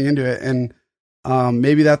coming into it, and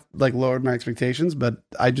maybe that like lowered my expectations, but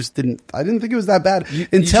I didn't think it was that bad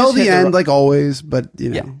until the end, like always. But you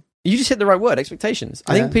know. Yeah. You just hit the right word, expectations.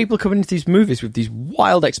 I think people come into these movies with these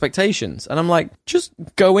wild expectations, and I'm like, just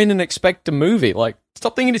go in and expect a movie. Like,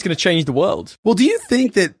 stop thinking it's going to change the world. Well, do you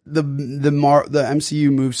think that the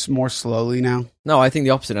MCU moves more slowly now? No, I think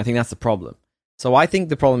the opposite. I think that's the problem. So I think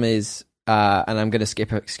the problem is, and I'm going to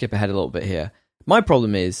skip ahead a little bit here. My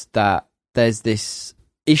problem is that there's this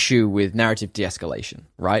issue with narrative de-escalation,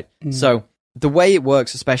 right? Mm. So the way it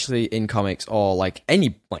works, especially in comics or like any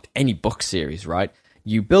book series, right?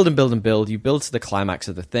 You build and build and build. You build to the climax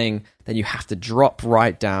of the thing. Then you have to drop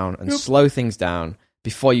right down and slow things down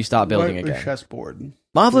before you start building again. The chessboard.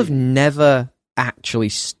 Marvel have never actually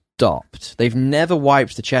stopped. They've never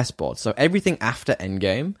wiped the chessboard. So everything after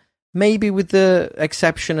Endgame, maybe with the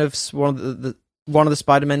exception of one of the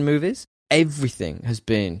Spider-Man movies, everything has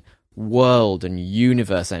been world and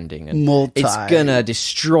universe ending, and it's gonna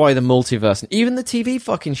destroy the multiverse. And even the TV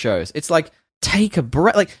fucking shows. It's like, take a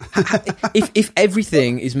breath. Like, if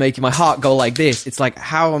everything is making my heart go like this, it's like,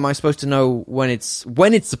 how am I supposed to know when it's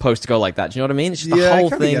supposed to go like that? Do you know what I mean? It's just the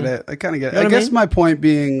whole thing. I kind of get it. I guess my point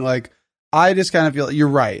being, like, I just kind of feel you're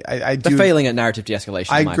right. I do. They're failing at narrative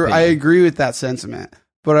de-escalation. I agree with that sentiment,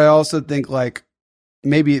 but I also think like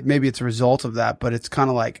maybe it's a result of that. But it's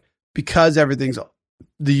kind of like, because everything's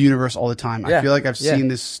the universe all the time. I feel like I've seen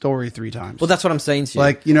this story 3 times. Well, that's what I'm saying to you.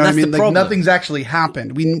 Like, you know what I mean? Like, nothing's actually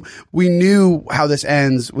happened. We knew how this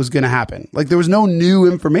ends was going to happen. Like, there was no new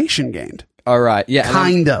information gained. All right. Yeah.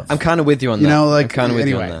 Kind of. I'm kind of with you on that. You know, like, I'm kind of with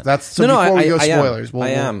you on that. That's, so before we go spoilers. I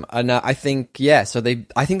am. And I think, so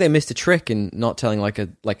I think they missed a trick in not telling like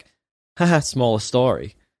a smaller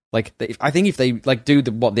story. Like, I think if they like do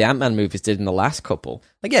what the Ant-Man movies did in the last couple,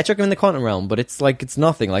 like, chuck him in the quantum realm, but it's like, it's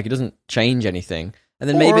nothing. Like, it doesn't change anything. And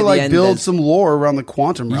then maybe at the end, build some lore around the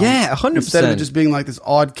quantum realm. Yeah, 100%. Instead of just being like this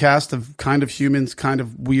odd cast of kind of humans, kind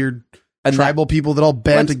of weird and tribal people that all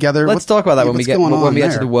band together. Let's talk about that when we get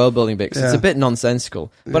to the world building bit, because it's a bit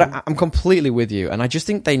nonsensical. But I'm completely with you, and I just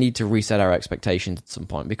think they need to reset our expectations at some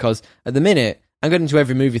point, because at the minute, I'm getting into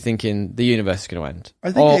every movie thinking the universe is going to end.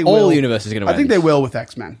 I think all the universe is going to end. I think they will with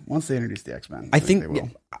X-Men. Once they introduce the X-Men. I think they will.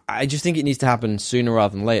 I just think it needs to happen sooner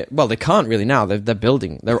rather than later. Well, they can't really now. They're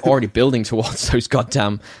building. They're already building towards those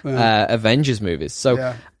goddamn Avengers movies.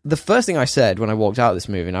 So the first thing I said when I walked out of this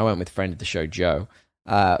movie, and I went with a friend of the show, Joe,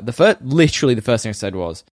 literally the first thing I said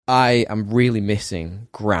was, I am really missing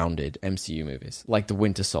grounded MCU movies, like The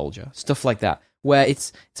Winter Soldier, stuff like that, where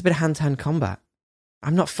it's a bit of hand-to-hand combat.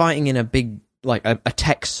 I'm not fighting in a big, like a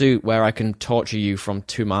tech suit where I can torture you from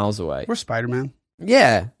 2 miles away. Or Spider-Man.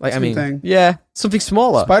 Yeah, like something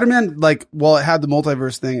smaller. Spider-Man, like, while it had the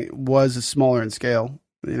multiverse thing, was smaller in scale.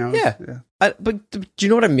 You know, but do you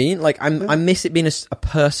know what I mean? Like, I miss it being a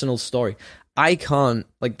personal story. I can't,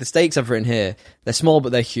 like, the stakes I've written here, they're small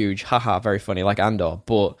but they're huge. Haha, very funny, like Andor.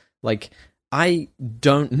 But like, I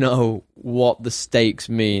don't know what the stakes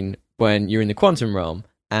mean when you're in the quantum realm,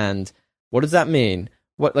 and what does that mean?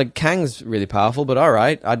 What, like, Kang's really powerful, but all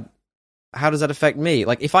right, how does that affect me?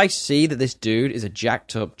 Like, if I see that this dude is a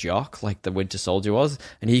jacked up jock, like the Winter Soldier was,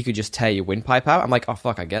 and he could just tear your windpipe out, I'm like, oh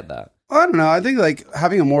fuck, I get that. I don't know. I think like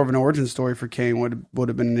having more of an origin story for Kang would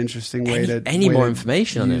have been an interesting way to more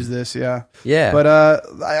information on use this. Yeah. But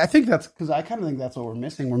I think that's because I kind of think that's what we're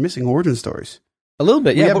missing. We're missing origin stories a little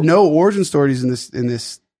bit. We have no origin stories in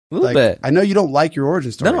this. A little bit. I know you don't like your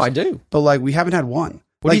origin stories. No, I do. But like, we haven't had one.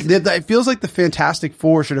 It feels like the Fantastic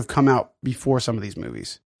Four should have come out before some of these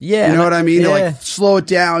movies. Yeah, you know what I mean? To like slow it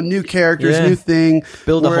down, new characters, new thing.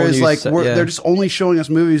 Build a whole new they're just only showing us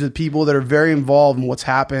movies with people that are very involved in what's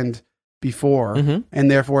happened before,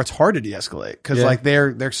 and therefore it's hard to de-escalate because like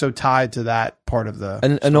they're so tied to that part of the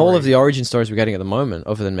and all of the origin stories we're getting at the moment,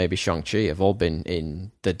 other than maybe Shang-Chi, have all been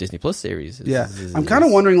in the Disney Plus series. I'm kind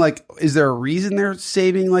of wondering, like, is there a reason they're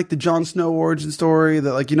saving like the Jon Snow origin story,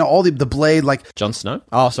 that like, you know, all the Blade, like Jon Snow?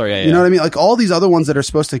 Oh, sorry, yeah. You know what I mean? Like all these other ones that are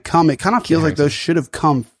supposed to come, it kind of feels like those should have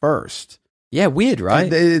come first. Yeah, weird,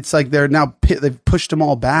 right? It's like they're now they've pushed them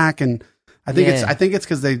all back, and I think it's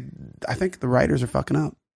because I think the writers are fucking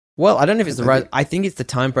up. Well, I don't know if it's the right. I think it's the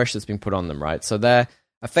time pressure that's been put on them, right? So they're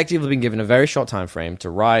effectively been given a very short time frame to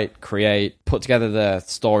write, create, put together the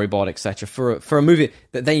storyboard, etc. for a movie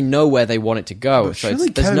that they know where they want it to go. But so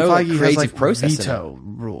there's no like, creative process. Veto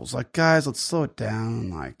rules, like, guys, let's slow it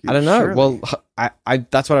down. Like, I don't know. Surely. Well, I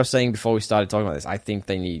that's what I was saying before we started talking about this. I think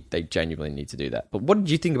they genuinely need to do that. But what did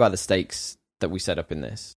you think about the stakes that we set up in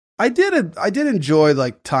this? I did enjoy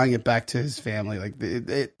like tying it back to his family. Like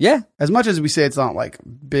as much as we say it's not like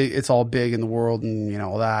big, it's all big in the world and, you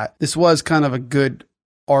know, all that. This was kind of a good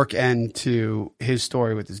arc end to his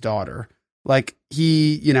story with his daughter. Like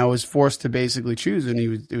he, you know, was forced to basically choose, and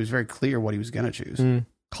it was very clear what he was going to choose.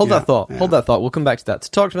 Hold that thought. We'll come back to that.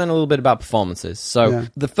 To talk to them a little bit about performances. So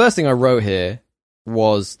the first thing I wrote here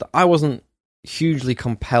was that I wasn't hugely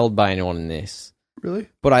compelled by anyone in this. Really?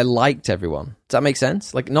 But I liked everyone. Does that make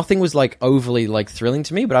sense? Like, nothing was, like, overly, like, thrilling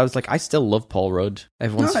to me, but I was like, I still love Paul Rudd.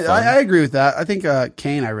 Everyone's fun. I agree with that. I think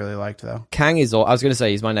Kang I really liked, though. Kang is all... I was going to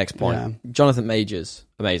say, he's my next point. Yeah. Jonathan Majors.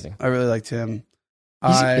 Amazing. I really liked him.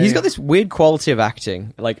 He's got this weird quality of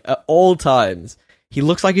acting. Like, at all times, he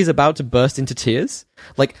looks like he's about to burst into tears.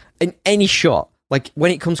 Like, in any shot. Like,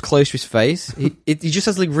 when it comes close to his face, he just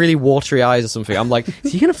has, like, really watery eyes or something. I'm like,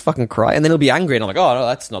 is he gonna fucking cry? And then he'll be angry, and I'm like, oh, no,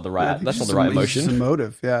 that's not the right emotion. He's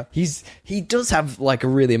emotive, yeah. He does have, like, a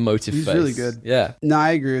really emotive face. He's really good. Yeah. No, I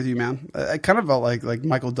agree with you, man. I kind of felt like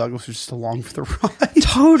Michael Douglas was just along for the ride.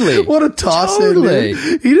 Totally. What a toss in,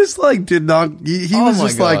 man. He just, like, did not... He was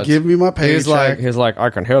just God. Like, give me my paycheck. He was like, I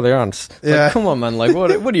can hear the ants. Yeah. Like, come on, man. Like,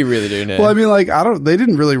 what are you really doing here? Well, I mean, like, they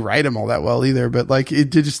didn't really write him all that well either, but, like, it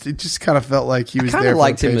just kind of felt like he was there for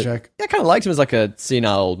a paycheck. I kind of liked him as like a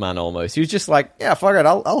senile old man almost. He was just like, yeah, fuck it,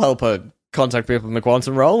 I'll help her contact people in the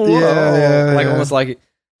quantum realm. Almost like,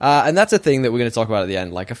 and that's a thing that we're going to talk about at the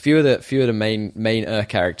end. Like a few of the main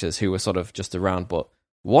characters who were sort of just around, but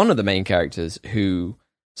one of the main characters who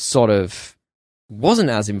sort of wasn't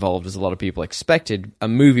as involved as a lot of people expected. A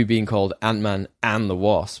movie being called Ant-Man and the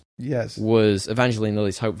Wasp. Yes, was Evangeline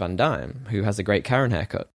Lilly's Hope Van Dyne, who has a great Karen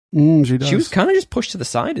haircut. She does. She was kind of just pushed to the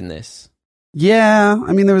side in this. Yeah,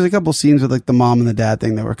 I mean, there was a couple scenes with like the mom and the dad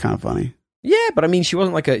thing that were kind of funny. Yeah, but I mean, she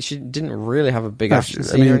wasn't she didn't really have a big action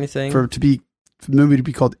scene or anything. For the movie to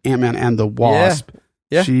be called Ant-Man and the Wasp,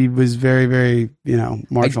 she was very, very, you know,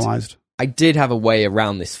 marginalized. I did have a way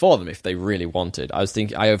around this for them if they really wanted. I was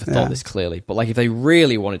thinking, I overthought this clearly, but like if they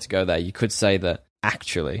really wanted to go there, you could say that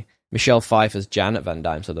actually Michelle Pfeiffer's Janet Van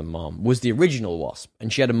Dyne, so the mom, was the original Wasp,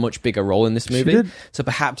 and she had a much bigger role in this movie. She did. So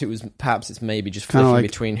perhaps it's maybe just flicking like,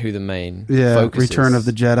 between who the main focus Return of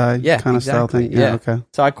the Jedi kind of style thing. Yeah, okay.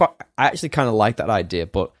 So I actually kind of like that idea,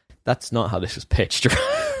 but that's not how this was pitched.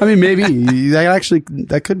 I mean, maybe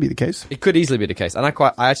that could be the case. It could easily be the case, and I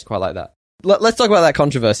actually quite like that. Let's talk about that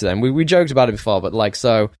controversy then. We joked about it before, but like,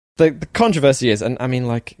 so the controversy is, and I mean,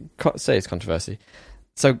 like, say it's controversy.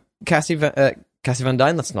 So Cassie Van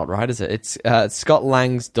Dyne, that's not right, is it? It's Scott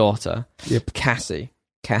Lang's daughter, Cassie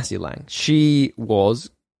Lang. She was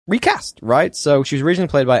recast, right? So she was originally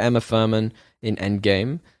played by Emma Thurman in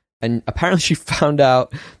Endgame, and apparently she found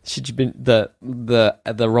out she'd been the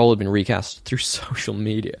role had been recast through social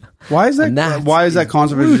media. Why is that? Why is that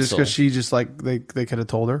controversial? Just because she just like they could have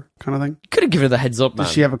told her kind of thing? Could have given her the heads up, man.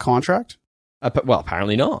 Does she have a contract? Well,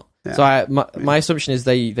 apparently not. Yeah. So my assumption is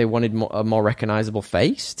they wanted a more recognizable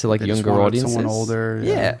face to like younger audiences. Someone older.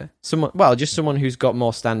 Yeah. Just someone who's got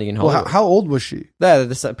more standing in Hollywood. Well, how old was she? They're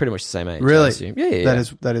pretty much the same age. Really? Yeah.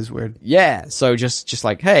 That is weird. Yeah. So just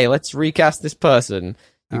like, hey, let's recast this person.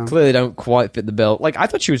 You clearly don't quite fit the bill. Like, I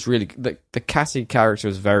thought she was really... The Cassie character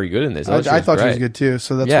was very good in this. I thought she was good, too.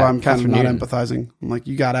 So that's why I'm kind of not empathizing. I'm like,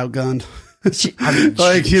 you got outgunned. She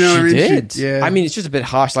did. I mean, it's just a bit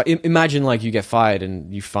harsh. Like, imagine, like, you get fired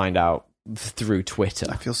and you find out through Twitter.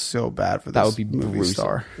 I feel so bad for this. That would be movie brutal.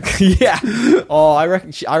 Star. Yeah. Oh, I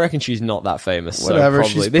reckon she's not that famous. Whatever.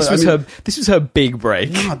 So probably. This was her big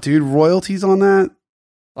break. No, dude, royalties on that.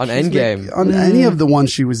 On Endgame. On any of the ones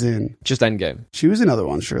she was in. Just Endgame. She was in other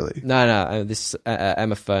ones, surely. No. This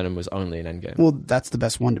Emma Thurman was only in Endgame. Well, that's the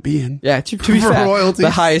best one to be in. Yeah, to be fair. Royalties.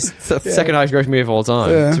 The second highest grossing movie of all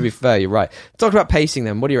time. Yeah. To be fair, you're right. Talk about pacing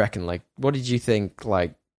then. What do you reckon? Like, what did you think,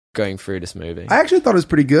 like, going through this movie. I actually thought it was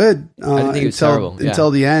pretty good. I didn't think it was terrible.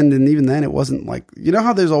 Until the end, and even then it wasn't like, you know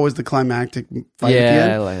how there's always the climactic fight at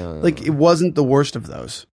the end? Like it wasn't the worst of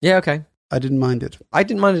those. Yeah, okay. I didn't mind it. I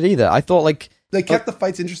didn't mind it either. I thought like... They kept the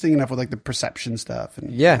fights interesting enough with like the perception stuff.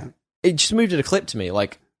 And it just moved at a clip to me.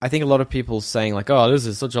 Like, I think a lot of people saying like, "Oh, this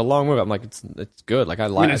is such a long movie." I'm like, it's good. Like, I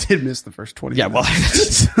did miss the first 20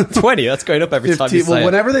 minutes. Well, 20. That's going up every 15, time you say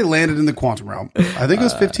whenever they landed in the quantum realm, I think it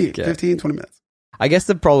was 15, 20 minutes. I guess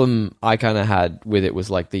the problem I kind of had with it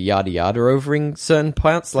was like the yada yada overing certain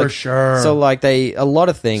parts. Like, for sure. So like a lot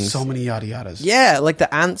of things. So many yada yadas. Yeah, like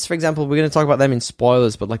the ants, for example. We're going to talk about them in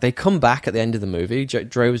spoilers, but like they come back at the end of the movie.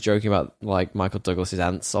 Dre was joking about like Michael Douglas's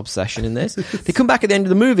ants obsession in this. They come back at the end of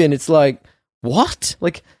the movie, and it's like, what?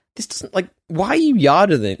 Like this doesn't like. Why are you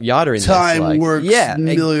yada in this? Time like, works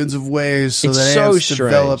millions of ways, so that so ants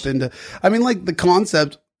develop into. I mean, like the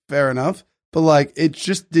concept, fair enough. But like, it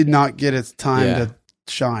just did not get its time to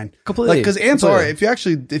shine completely. Because ants are, if you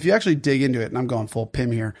actually dig into it, and I'm going full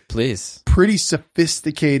Pym here, please, pretty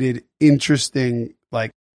sophisticated, interesting,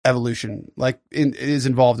 like evolution, like is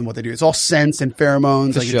involved in what they do. It's all scents and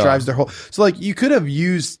pheromones, like it drives their whole. So like, you could have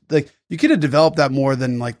developed that more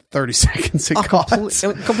than like 30 seconds.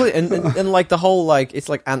 Completely, and like the whole like it's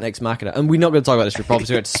like ant ex machina, and we're not going to talk about this. We're probably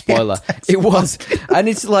going to spoiler. It was, and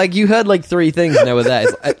it's like you heard like 3 things and they were there.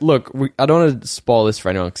 Look, I don't want to spoil this for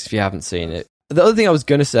anyone because if you haven't seen it. The other thing I was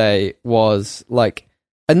going to say was like,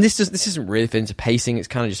 and this isn't really fit into pacing. It's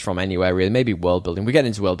kind of just from anywhere really. Maybe world building. We're getting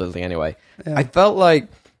into world building anyway. Yeah. I felt like,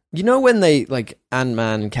 you know, when they like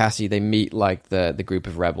Ant-Man and Cassie, they meet like the group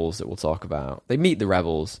of rebels that we'll talk about. They meet the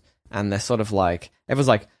rebels. And they're sort of like, everyone's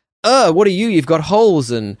like, what are you? You've got holes,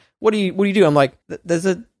 and what do you do? I'm like, there's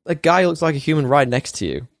a guy who looks like a human right next to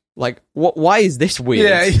you. Like, what? Why is this weird?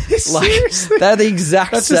 Yeah, like, seriously. They're the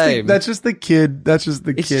exact same. That's just the kid. It's just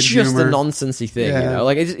a humor. nonsensy thing, you know?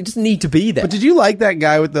 Like, it just need to be there. But did you like that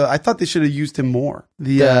guy with I thought they should have used him more.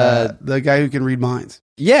 The guy who can read minds.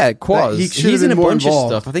 Yeah, Quaz. He's in a bunch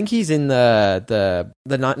involved. of stuff. I think he's in the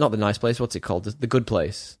not the nice place. What's it called? The good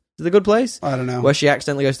place. Is it the good place? I don't know. Where she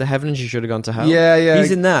accidentally goes to heaven and she should have gone to hell. Yeah.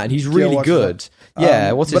 He's in that, and he's really good.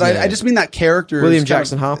 Yeah, what's his name? But I just mean that character. William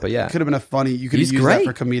Jackson Harper, yeah. Could have been a funny. You could have used that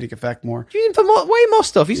for comedic effect more. Use him for way more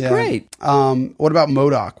stuff. He's great. What about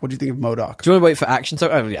MODOK? What do you think of MODOK? Do you want to wait for action?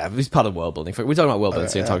 Oh, yeah, he's part of world building. We're talking about world building,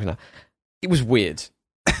 so you're talking now. It was weird.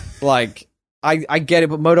 Like, I get it,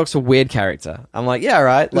 but MODOK's a weird character. I'm like, yeah, all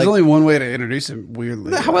right. There's only one way to introduce him,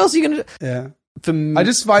 weirdly. How else are you going to... Yeah. For me, I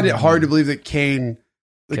just find it hard to believe that Kane...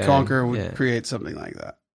 The Conqueror would create something like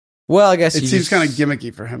that. Well, I guess it seems kind of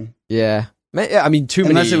gimmicky for him. Yeah, I mean,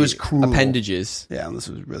 unless it was cruel appendages. Yeah, unless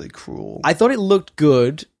it was really cruel. I thought it looked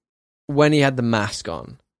good when he had the mask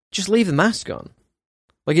on. Just leave the mask on.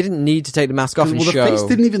 Like, he didn't need to take the mask off and show. The face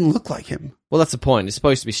didn't even look like him. Well, that's the point. It's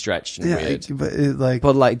supposed to be stretched and weird.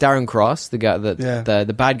 But like Darren Cross, the guy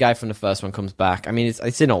the bad guy from the first one comes back. I mean,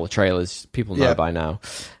 it's in all the trailers. People know by now.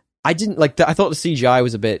 I didn't like I thought the CGI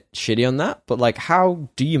was a bit shitty on that, but like, how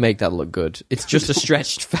do you make that look good? It's just a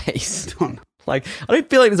stretched face. Like, I don't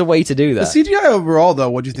feel like there's a way to do that. The CGI overall,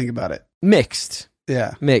 though, what do you think about it? Mixed.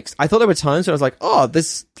 Yeah. Mixed. I thought there were times where I was like, oh,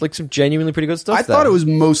 there's like some genuinely pretty good stuff I thought it was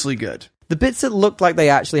mostly good. The bits that looked like they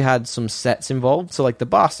actually had some sets involved, so like the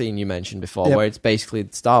bar scene you mentioned before, where it's basically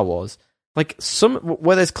Star Wars. Like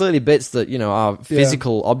where there's clearly bits that, you know, are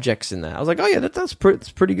physical objects in there. I was like, oh yeah, that's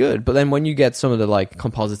pretty good. But then when you get some of the like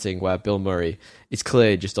compositing where Bill Murray is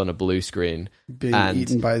clearly just on a blue screen being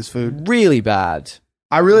eaten by his food, really bad.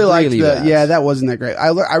 I really liked that. Yeah, that wasn't that great.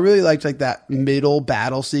 I really liked like that middle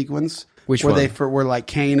battle sequence, where like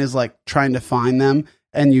Kane is like trying to find them.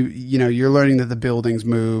 And you're learning that the buildings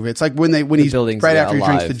move. It's like when he's right after he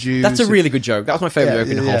drinks the juice. That's a really good joke. That was my favorite joke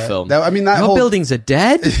in the whole film. Your whole buildings are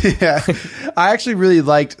dead. Yeah, I actually really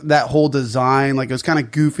liked that whole design. Like, it was kind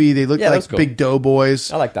of goofy. They looked like big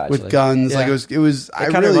doughboys. I like that actually. With guns. Yeah. Like it was.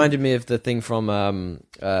 It kind of reminded me of the thing from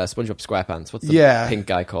SpongeBob SquarePants. What's the pink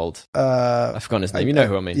guy called? I forgot his name. You know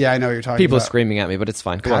who I mean? Yeah, I know what you're talking about. People are screaming at me, but it's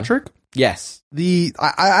fine. Patrick? Yes. I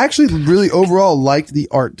actually really overall liked the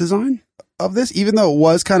art design of this, even though it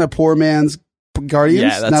was kind of poor man's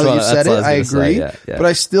Guardians. Yeah, now that you said it, I agree. Yeah. But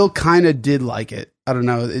I still kind of did like it. I don't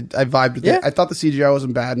know. I vibed with it. I thought the CGI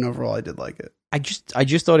wasn't bad, and overall, I did like it. I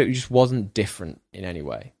just thought it just wasn't different in any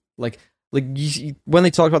way. Like when they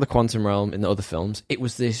talked about the quantum realm in the other films, it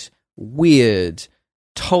was this weird,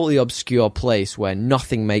 totally obscure place where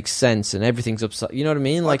nothing makes sense and everything's upside. You know what I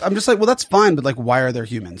mean? Like, I'm just like, well, that's fine, but like, why are there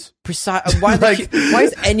humans? Why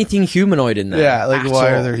is anything humanoid in there? Yeah, like,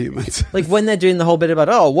 why are there humans? Like, when they're doing the whole bit about,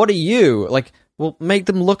 oh, what are you? Like, well, make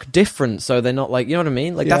them look different so they're not like, you know what I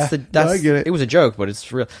mean? Like, I get it. It was a joke, but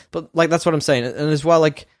it's real. But like, that's what I'm saying. And as well,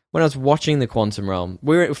 like, when I was watching The Quantum Realm,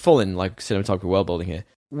 we're full in like cinematography world building here.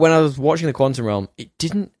 When I was watching The Quantum Realm, it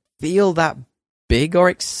didn't feel that big or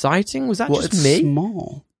exciting. Was that just me?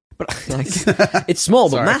 Small. But like, it's small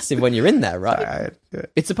but massive when you're in there, right?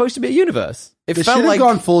 It's supposed to be a universe. It felt should have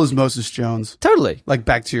gone full as Moses Jones. Totally. Like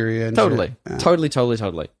bacteria and totally. Yeah. Totally.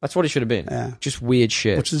 That's what it should have been. Yeah. Just weird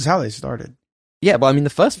shit. Which is how they started. Yeah, but I mean,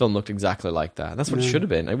 the first film looked exactly like that. That's what it should have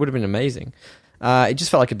been. It would have been amazing. It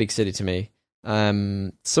just felt like a big city to me.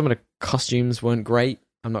 Some of the costumes weren't great.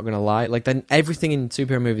 I'm not going to lie. Like, then everything in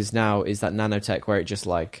superhero movies now is that nanotech where it just,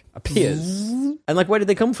 like, appears. And, like, where did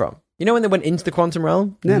they come from? You know when they went into the quantum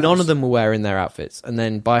realm? Nanos. None of them were wearing their outfits. And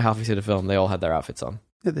then by halfway through the film, they all had their outfits on.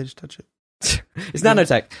 Yeah, they just touch it. It's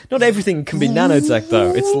nanotech. Not everything can be nanotech,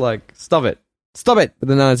 though. It's like, stop it. Stop it with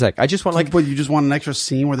the nanotech. I just want like... But you just want an extra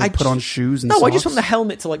scene where they put on shoes and socks? No, I just want the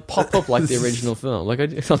helmet to like pop up like the original film. Like,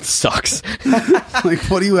 it's not socks. Like,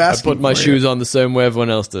 what are you asking I put my shoes on the same way everyone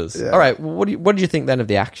else does. Yeah. All right, well, what do you think then of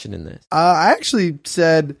the action in this? I actually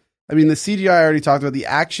said... I mean, the CGI I already talked about. The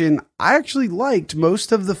action, I actually liked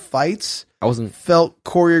most of the fights. Felt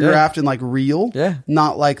choreographed and like real. Yeah.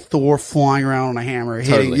 Not like Thor flying around on a hammer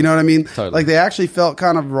hitting. You know what I mean? Totally. Like they actually felt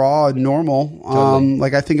kind of raw and normal. Totally.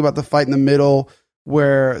 Like I think about the fight in the middle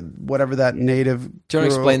where whatever that native. Do you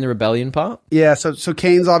want to explain the rebellion part? Yeah. So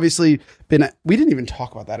Kane's obviously been. We didn't even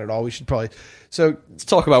talk about that at all. We should probably. So let's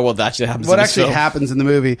talk about what actually happens. What actually happens in the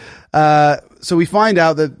movie? So we find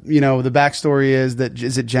out that the backstory is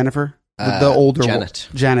it Jennifer? The older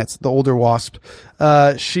Janet, the older Wasp.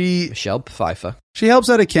 Michelle Pfeiffer. She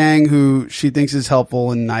helps out a Kang who she thinks is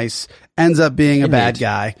helpful and nice. Ends up being a bad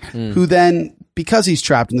guy who then, because he's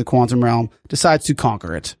trapped in the quantum realm, decides to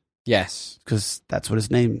conquer it. Yes, because that's what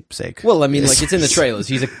his namesake. Well, I mean, like it's in the trailers.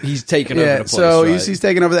 He's taken over the place. So right? he's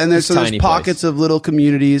taken over, and there's pockets of little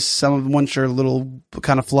communities. Some of which are little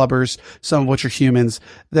kind of flubbers. Some of which are humans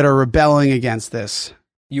that are rebelling against this.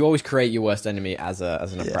 You always create your worst enemy as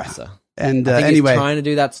an oppressor. And I think anyway, he's trying to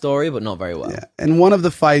do that story, but not very well. Yeah. And one of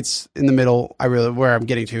the fights in the middle, where I'm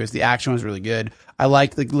getting to is the action was really good. I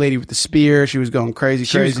liked the lady with the spear. She was going crazy.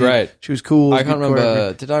 She was great. She was cool. I can't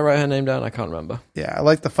remember. Did I write her name down? I can't remember. Yeah, I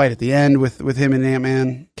liked the fight at the end with him and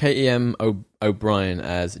Ant-Man. K.E.M. O'Brien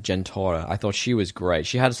as Jentora. I thought she was great.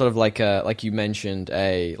 She had sort of like you mentioned,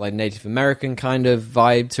 a like Native American kind of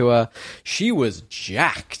vibe to her. She was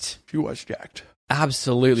jacked.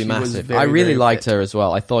 Absolutely massive. I really liked her as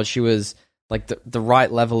well. I thought she was like the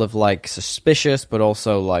right level of like suspicious, but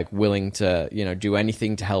also like willing to, do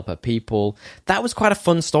anything to help her people. That was quite a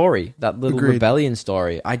fun story, that little rebellion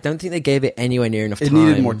story. I don't think they gave it anywhere near enough time. It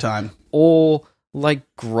needed more time. Or like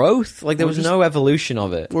growth. Like there was no evolution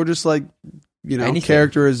of it. Or just like,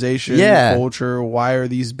 characterization, culture. Why are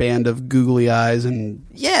these band of googly eyes and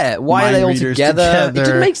why are they all together? It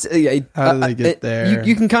didn't make how do they get there?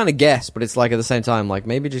 You can kind of guess, but it's like at the same time, like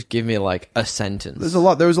maybe just give me like a sentence.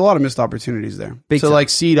 There was a lot of missed opportunities there. Big time. Like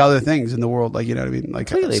seed other things in the world, like you know what I mean. Like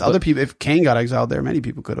clearly, other people. If Kane got exiled there, many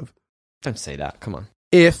people could have. Don't say that. Come on.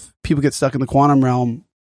 If people get stuck in the quantum realm,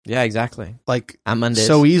 yeah, exactly. Like Ant-Man did.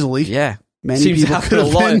 So easily, yeah. Many people could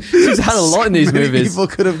have been. Seems to have a lot in these movies. People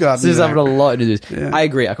could have gotten. Seems to have a lot in these. Yeah. I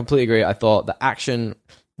agree. I completely agree. I thought the action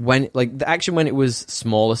when it was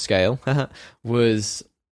smaller scale was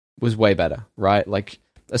way better, right? Like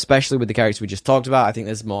especially with the characters we just talked about. I think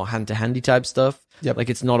there's more hand-to-handy type stuff. Yep. Like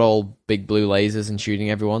it's not all big blue lasers and shooting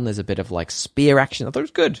everyone. There's a bit of like spear action. I thought it was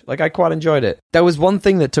good. Like I quite enjoyed it. There was one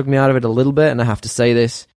thing that took me out of it a little bit, and I have to say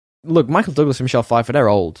this. Look, Michael Douglas and Michelle Pfeiffer, they're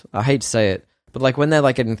old. I hate to say it. But like when they're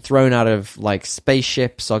like getting thrown out of like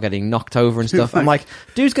spaceships or getting knocked over and stuff, I'm like,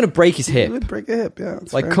 dude's gonna break his hip. He would break a hip, yeah.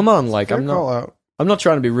 Like, come on, like I'm not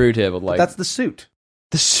trying to be rude here, but like that's the suit,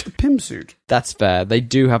 the Pym suit. That's fair. They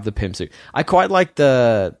do have the Pym suit. I quite like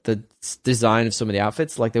the design of some of the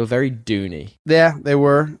outfits. Like they were very Dune-y. Yeah, they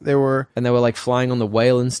were, and they were like flying on the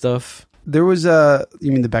whale and stuff. There was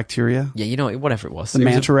you mean the bacteria? Yeah, whatever it was. The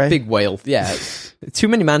manta ray, big whale. Yeah, too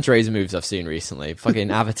many manta rays moves I've seen recently.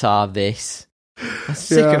 Fucking Avatar, this. I'm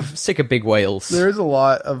sick of big whales. There's a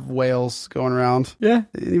lot of whales going around. Yeah.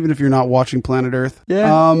 Even if you're not watching Planet Earth. Yeah.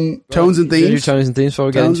 Tones and themes. Tones and themes before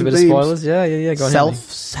we get into a bit of spoilers. Yeah. Go ahead.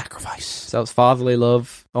 Self-sacrifice. Self-fatherly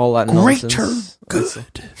love. All that nonsense. Greater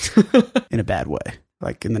good. In a bad way.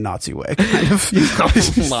 Like in the Nazi way, kind of.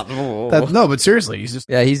 No, but seriously, he's just...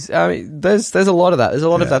 Yeah, there's a lot of that. There's a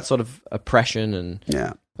lot of that sort of oppression and...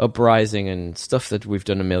 uprising and stuff that we've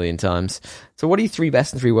done a million times. So what are your 3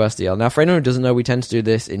 best and 3 worst, DL? Now, for anyone who doesn't know, we tend to do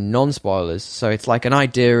this in non-spoilers, so it's like an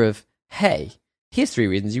idea of, hey, here's 3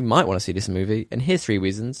 reasons you might want to see this movie, and here's 3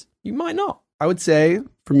 reasons you might not. I would say,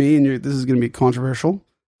 for me, and this is going to be controversial,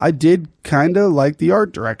 I did kind of like the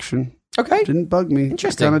art direction Okay. Didn't bug me.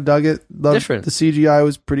 Interesting. Kind of dug it. Loved Different. The CGI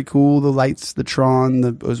was pretty cool. The lights, the Tron,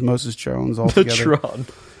 the Osmosis drones all together. The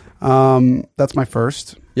Tron. That's my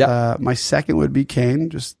first. Yeah. My second would be Kane.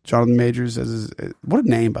 Just Jonathan Majors as his, what a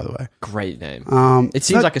name, by the way. Great name. It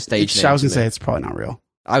seems like a stage name. I was going to say it's probably not real.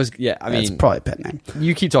 I mean, it's probably a pet name.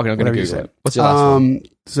 You keep talking. I'm going to Google it. What's your last one?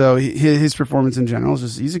 So his performance in general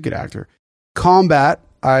is he's a good actor. Combat,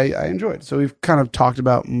 I enjoyed. So we've kind of talked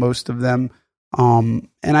about most of them. And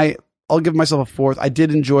I'll give myself a fourth. I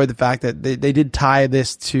did enjoy the fact that they did tie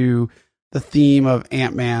this to the theme of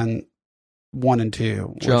Ant-Man 1 and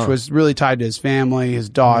 2, which was really tied to his family, his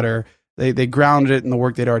daughter. They grounded it in the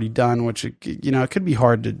work they'd already done, which, it could be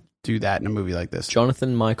hard to do that in a movie like this.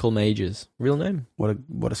 Jonathan Michael Majors. Real name. What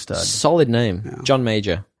a stud. Solid name. Yeah. John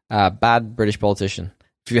Major. Bad British politician.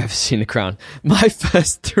 If you've ever seen The Crown. My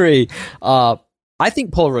first three are, I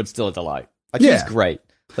think Paul Rudd's still a delight. He's great.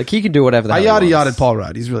 Like, he can do whatever the hell he wants. Yada Paul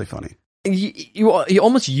Rudd. He's really funny. You're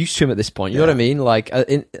almost used to him at this point. You know what I mean? Like,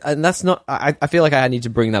 and that's not. I feel like I need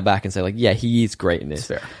to bring that back and say, like, yeah, he is great in this.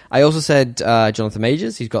 Fair. I also said Jonathan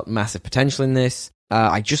Majors. He's got massive potential in this.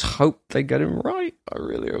 I just hope they get him right. I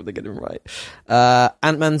really hope they get him right.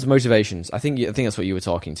 Ant-Man's motivations. I think that's what you were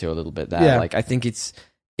talking to a little bit there. Yeah. Like, I think it's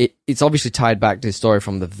obviously tied back to his story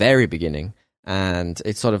from the very beginning. And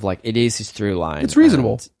it's sort of like, it is his through line. It's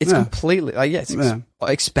reasonable. It's completely,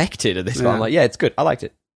 expected at this point. I'm like, yeah, it's good. I liked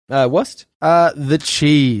it. Worst? The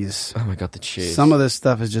cheese. Oh my God, the cheese. Some of this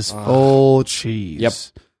stuff is just full cheese. Yep.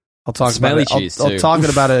 I'll talk Smelly about it. Cheese I'll talk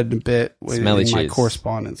about it in a bit in my cheese.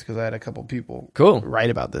 correspondence, because I had a couple people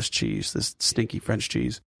write about this cheese, this stinky French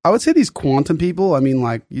cheese. I would say these quantum people, I mean,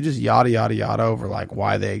 like, you just yada over, like,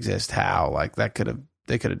 why they exist, how, like, they could have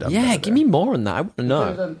done better. Give me more on that. I want to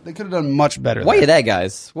know. They could have done much better. Why are you there,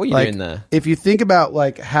 guys? What are you doing there? If you think about,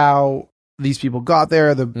 like, how these people got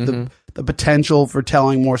there, the potential for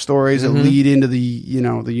telling more stories that lead into the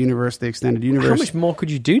the universe, the extended universe. How much more could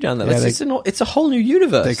you do down there? It's a whole new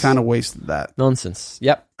universe. They kind of wasted that nonsense.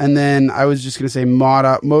 Yep. And then I was just going to say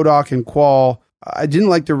MODOK and Qual. I didn't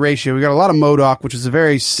like the ratio. We got a lot of MODOK, which is a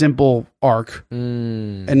very simple arc,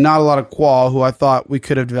 and not a lot of Qual, who I thought we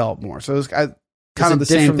could have developed more. So it was kind of the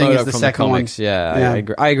same thing as the second one. Yeah,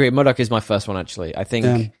 I agree. MODOK is my first one, actually. I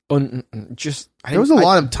think there was a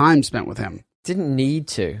lot of time spent with him. Didn't need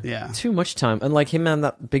to. Yeah. Too much time. And like him and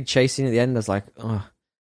that big chase scene at the end, I was like, oh,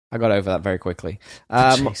 I got over that very quickly.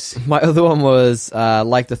 My other one was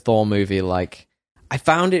like the Thor movie. Like, I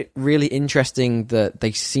found it really interesting that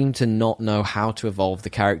they seem to not know how to evolve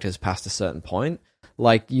the characters past a certain point.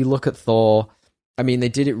 Like, you look at Thor, I mean, they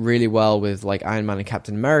did it really well with like Iron Man and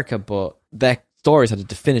Captain America, but their stories had a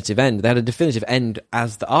definitive end. They had a definitive end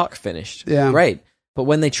as the arc finished. Yeah. Great. But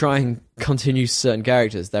when they try and continue certain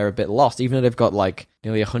characters, they're a bit lost, even though they've got like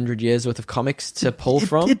nearly 100 years worth of comics to pull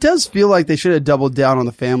from. It does feel like they should have doubled down on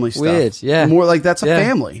the family stuff. Weird, yeah. More like that's a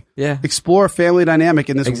family. Yeah. Explore a family dynamic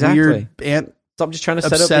in this weird Stop just trying to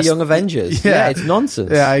set up the Young Avengers. Yeah, it's nonsense.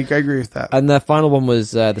 Yeah, I agree with that. And the final one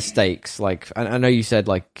was the stakes. Like, I know you said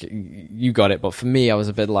like you got it, but for me, I was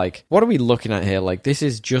a bit like, what are we looking at here? Like, this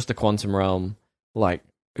is just the quantum realm. Like,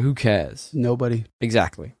 who cares? Nobody.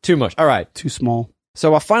 Exactly. Too much. All right. Too small.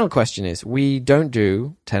 So our final question is, we don't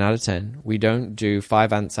do 10 out of 10. We don't do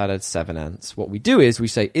 5 ants out of 7 ants. What we do is we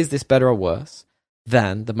say, is this better or worse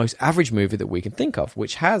than the most average movie that we can think of,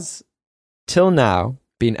 which has, till now,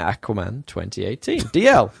 been Aquaman 2018.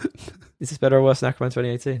 DL, is this better or worse than Aquaman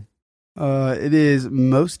 2018? It is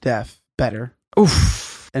most def better.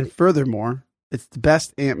 Oof. And furthermore, it's the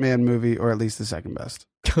best Ant-Man movie, or at least the second best.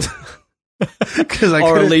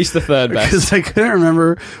 Or at least the third best. Because I couldn't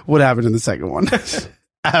remember what happened in the second one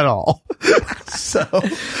at all. So,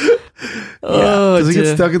 does he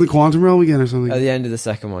get stuck in the quantum realm again or something? At the end of the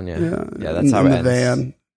second one, yeah, that's how it ends.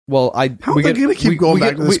 Van. Well, how are they going to keep going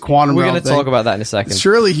back to this quantum realm? We're going to talk about that in a second.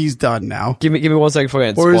 Surely he's done now. Give me 1 second before we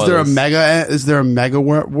end. Or is there a mega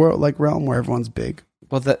world like realm where everyone's big?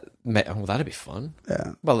 Well, that'd be fun.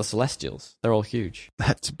 Yeah. Well, the Celestials, they're all huge.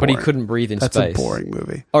 That's boring. But he couldn't breathe in space. That's a boring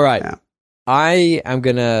movie. All right. Yeah. I am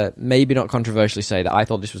going to maybe not controversially say that I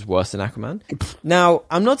thought this was worse than Aquaman. Now,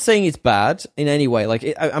 I'm not saying it's bad in any way.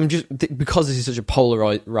 Like, I'm just, because this is such a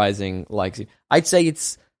polarizing, like, I'd say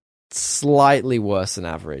it's slightly worse than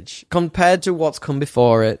average compared to what's come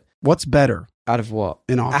before it. What's better? Out of what?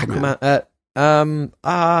 In Aquaman.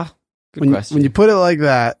 Good question. When you put it like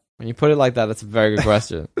that. When you put it like that, that's a very good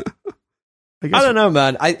question. I don't know,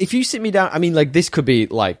 man. If you sit me down, I mean, like, this could be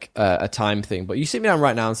like a time thing, but you sit me down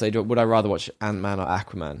right now and say, would I rather watch Ant-Man or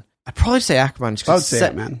Aquaman? I'd probably say Aquaman. I would say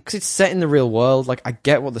Ant-Man. Because it's set in the real world. Like, I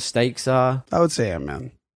get what the stakes are. I would say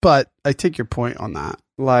Ant-Man. But I take your point on that.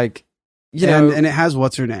 Like, you know, and it has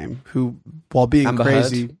what's her name, who, while being Amber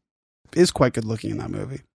crazy, Heard. is quite good looking in that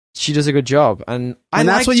movie. She does a good job, and I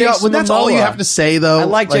that's like what Jason that's Momoa. all you have to say, though. I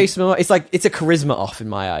like Jason Momoa. It's a charisma off in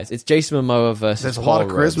my eyes. It's Jason Momoa versus There's a Paul lot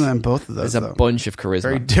of charisma Rudd. in both of those. There's a bunch of charisma,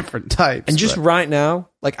 very different types. And just right now,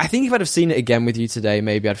 like I think if I'd have seen it again with you today,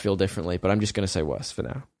 maybe I'd feel differently. But I'm just going to say worse for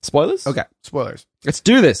now. Spoilers? Okay, spoilers. Let's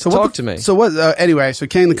do this. So Talk to me. So what? Anyway, so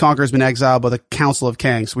Kang the Conqueror has been exiled by the Council of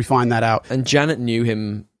Kangs. We find that out. And Janet knew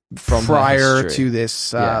him from prior to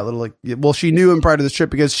this little like, well, she knew him prior to this trip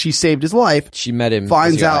because she saved his life. She met him,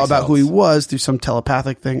 finds out about who he was through some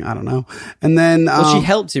telepathic thing. I don't know. And then she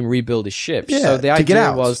helped him rebuild his ship. Yeah, so the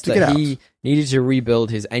idea was that he needed to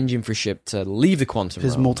rebuild his engine for ship to leave the quantum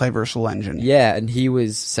his realm. multiversal engine. Yeah, and he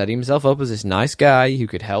was setting himself up as this nice guy who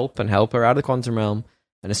could help her out of the quantum realm.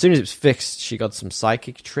 And as soon as it was fixed, she got some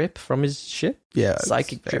psychic trip from his ship. Yeah,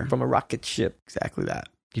 psychic trip from a rocket ship. Exactly that.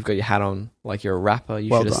 You've got your hat on like you're a rapper. You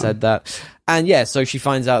Well should have done. said that. And yeah, so she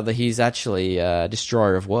finds out that he's actually a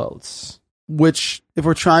destroyer of worlds. Which, if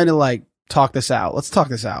we're trying to like talk this out, let's talk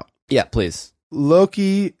this out. Yeah, please.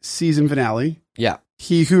 Loki season finale. Yeah.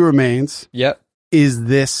 He Who Remains. Yep. Is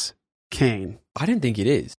this Kane? I don't think it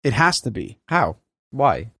is. It has to be. How?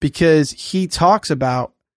 Why? Because he talks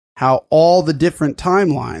about how all the different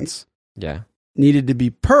timelines needed to be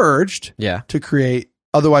purged to create,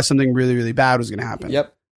 otherwise something really, really bad was going to happen.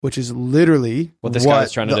 Yep. Which is literally what this guy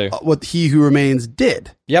was trying to do. What He Who Remains did.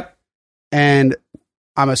 Yep. And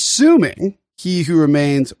I'm assuming He Who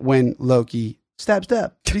Remains when Loki stab.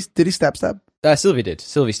 Did he stab? Sylvie did.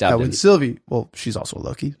 Sylvie stabbed him. When Sylvie, well, she's also a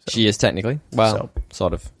Loki. So. She is technically. Well,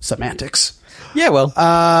 sort of. Semantics. Yeah, well,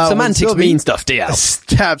 semantics mean stuff, DL.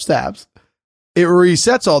 Stabs. It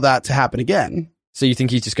resets all that to happen again. So you think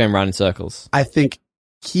he's just going around in circles? I think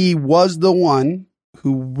he was the one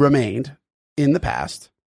who remained in the past,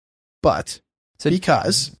 but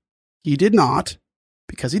because he did not,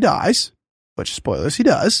 because he dies, which spoilers, he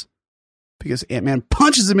does, because Ant-Man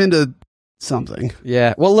punches him into something.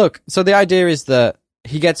 Yeah. Well, look, so the idea is that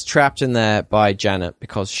he gets trapped in there by Janet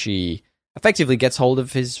because she effectively gets hold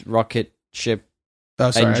of his rocket ship. Oh,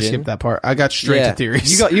 sorry, engine. I skipped that part. I got straight to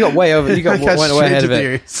theories. You got way over. You went way ahead of it.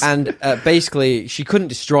 Theories. And basically, she couldn't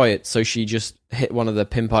destroy it, so she just hit one of the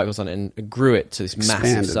pin particles on it and grew it to this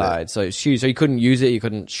massive size. So you couldn't use it, you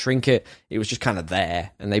couldn't shrink it. It was just kind of there,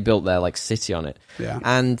 and they built their like city on it. Yeah.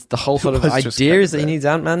 And the whole sort of idea is that he needs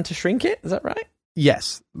Ant-Man to shrink it. Is that right?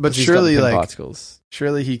 Yes, but surely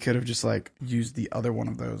surely he could have just like used the other one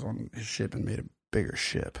of those on his ship and made a bigger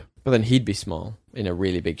ship. But then he'd be small in a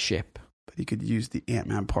really big ship. But he could use the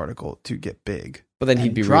Ant-Man particle to get big. But then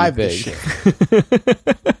he'd be drive really big.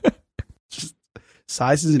 The ship. Just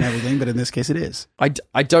sizes and everything, but in this case it is. I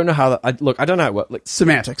don't know how that... I don't know how it works. Like,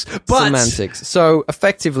 semantics. But semantics. So,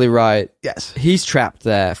 effectively, right, yes, he's trapped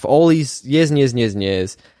there for all these years and years and years and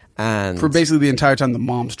years. And for basically the entire time the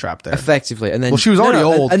mom's trapped there. Effectively. And then, well, she was already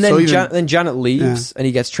old. And then, so then Janet leaves, and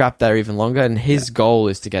he gets trapped there even longer, and his goal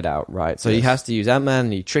is to get out, right? So he has to use Ant-Man,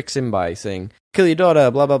 and he tricks him by saying, kill your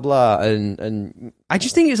daughter, blah, blah, blah. And I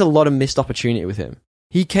just think there's a lot of missed opportunity with him.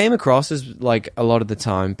 He came across as, like, a lot of the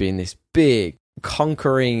time being this big,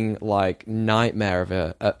 conquering, like, nightmare of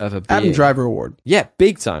a being. Adam Driver Award. Yeah,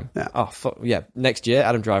 big time. Yeah. Oh, yeah. Next year,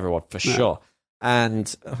 Adam Driver Award, for sure. And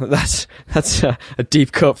that's a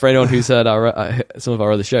deep cut for anyone who's heard our some of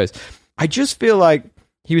our other shows. I just feel like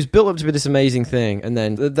he was built up to be this amazing thing, and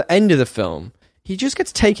then at the end of the film, he just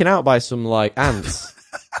gets taken out by some like ants.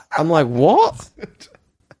 I'm like, what?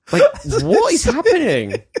 Like, what is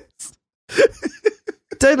happening?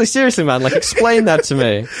 Totally seriously, man. Like, explain that to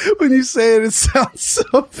me. When you say it, it sounds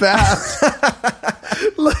so bad.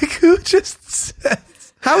 Like, who just said?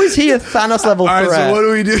 How is he a Thanos level threat? All right, so what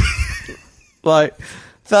do we do? Like,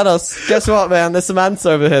 Thanos, guess what, man? There's some ants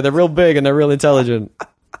over here. They're real big and they're real intelligent.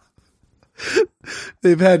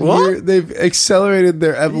 They've accelerated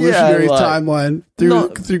their evolutionary timeline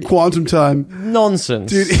through quantum time.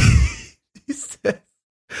 Nonsense.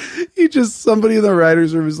 Dude, somebody in the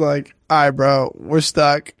writer's room is like, all right, bro, we're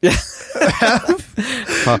stuck. How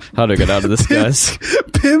do I get out of this, guys?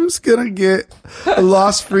 Pim's gonna get a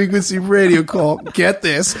lost frequency radio call. Get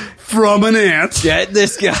this from an ant. Get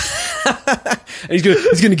this guy. And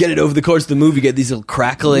he's gonna get it over the course of the movie. Get these little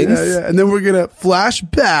cracklings. Yeah. And then we're gonna flash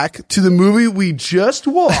back to the movie we just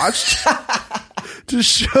watched to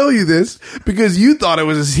show you this because you thought it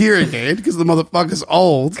was his hearing aid because the motherfucker's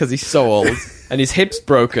old. Because he's so old and his hip's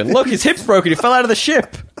broken. Look, his hip's broken. He fell out of the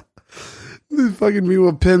ship. Fucking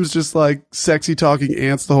meanwhile, Pym's just like sexy talking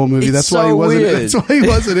ants the whole movie. It's That's so why he wasn't. weird. That's why he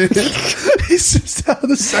wasn't in it. He's just out of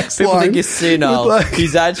the sex People line. think he's senile. Like,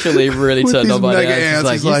 he's actually really with turned these on by the mega ants.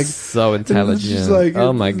 ants. He's like, he's so intelligent. Just like,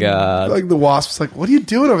 oh my god. Like the wasp's like, what are you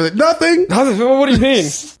doing over there? Nothing. What do you mean?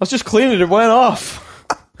 I was just cleaning it. It went off.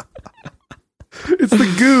 It's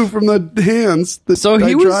the goo from the hands that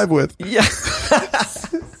I drive with. Yeah.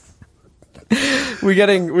 we're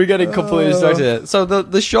getting completely distracted here. So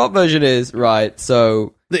the short version is, right,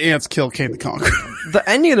 so the ants kill Kane the Conqueror. The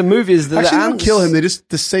ending of the movie is that actually the don't ants kill him, they just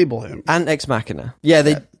disable him. Ant Ex Machina. Yeah,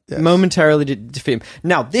 they momentarily defeat him.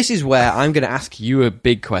 Now, this is where I'm going to ask you a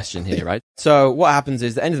big question here, right? So what happens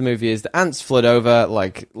is the end of the movie is the ants flood over,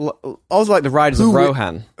 like also like the Riders of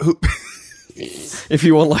Rohan. If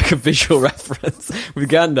you want like a visual reference with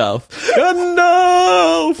Gandalf,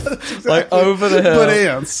 exactly. Like over the hill, but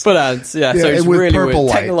ants, yeah. So it's really weird.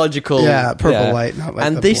 Light. Technological, purple light, not like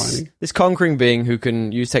and the this conquering being who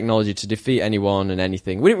can use technology to defeat anyone and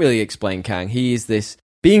anything. We didn't really explain Kang. He is this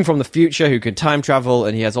being from the future who can time travel,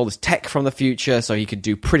 and he has all this tech from the future, so he could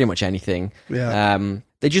do pretty much anything. Yeah.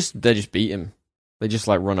 They just beat him. They just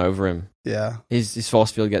like run over him. Yeah. His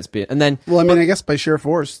force field gets beat. And then I guess by sheer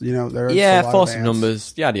force, there's a lot force of of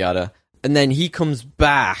numbers, yada yada. And then he comes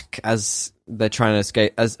back as they're trying to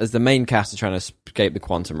escape, as the main cast are trying to escape the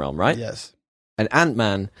quantum realm, right? Yes. And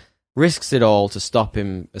Ant-Man risks it all to stop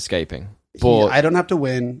him escaping. But I don't have to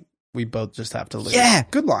win. We both just have to lose. Yeah.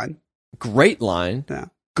 Good line. Great line. Yeah.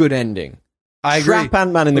 Good ending. I agree. Trap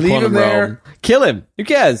Ant-Man in the quantum realm. Kill him. Who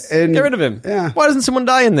cares? Get rid of him. Yeah. Why doesn't someone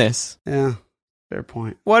die in this? Yeah. Fair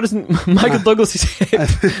point. Why doesn't Michael Douglas is hip?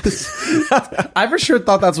 I for sure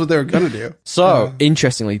thought that's what they were going to do. So,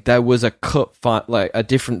 interestingly, there was a a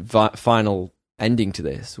different final ending to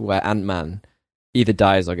this where Ant-Man either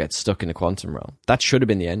dies or gets stuck in the quantum realm. That should have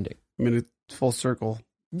been the ending. I mean, it's full circle.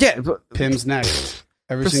 Yeah. But Pym's next.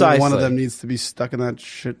 Every Precisely. single one of them needs to be stuck in that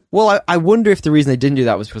shit. Well, I wonder if the reason they didn't do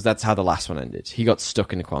that was because that's how the last one ended. He got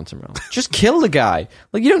stuck in the quantum realm. Just kill the guy.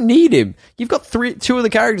 Like, you don't need him. You've got two other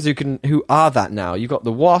characters who are that now. You've got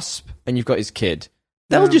the Wasp and you've got his kid.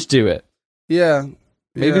 They'll just do it. Yeah.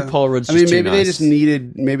 Maybe Paul Rudd's just maybe too nice.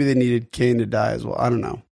 Maybe they needed Kane to die as well. I don't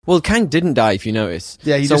know. Well, Kang didn't die, if you notice.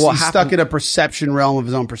 Yeah, he's stuck in a perception realm of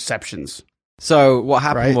his own perceptions. So what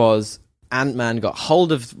happened was Ant-Man got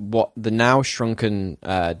hold of what the now shrunken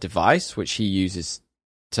device, which he uses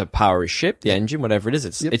to power his ship, the engine, whatever it is.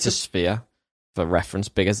 It's a sphere, for reference,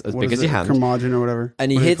 big as your hand. Curmudgeon or whatever.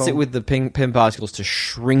 And he hits it with the Pym particles to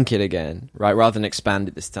shrink it again, right, rather than expand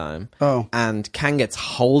it this time. Oh. And Kang gets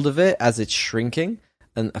hold of it as it's shrinking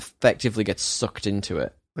and effectively gets sucked into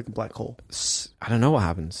it. Like a black hole. I don't know what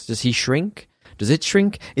happens. Does he shrink? Does it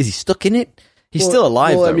shrink? Is he stuck in it? He's still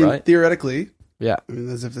alive, though, right? Theoretically. Yeah. I mean,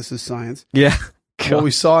 as if this is science. Yeah. What we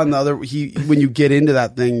saw in the other, when you get into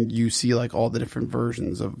that thing, you see like all the different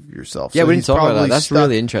versions of yourself. Yeah, so we didn't talk about that. That's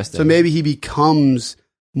really interesting. So maybe he becomes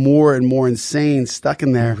more and more insane, stuck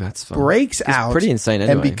in there, that's fun. Breaks out, pretty insane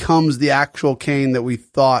anyway, and becomes the actual Kane that we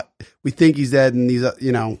think he's dead. And these,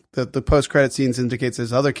 the post credit scenes indicates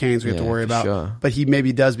there's other Kanes we have to worry about. Sure. But he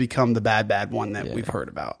maybe does become the bad one that we've heard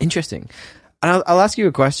about. Interesting. And I'll ask you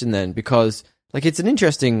a question then, because like it's an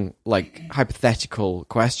interesting hypothetical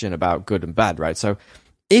question about good and bad, right? So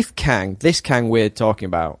if this Kang we're talking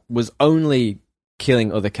about, was only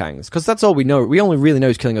killing other Kangs, because that's all we know. We only really know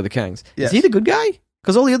he's killing other Kangs. Yes. Is he the good guy?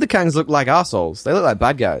 Because all the other Kangs look like arseholes. They look like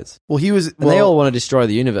bad guys. Well, they all want to destroy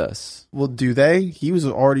the universe. Well, do they? He was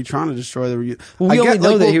already trying to destroy the. We only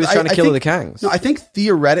know that he was trying to kill the Kangs. No, I think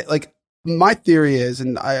theoretically, my theory is,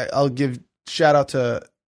 and I'll give shout out to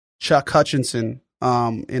Chuck Hutchinson.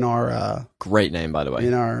 In our great name, by the way,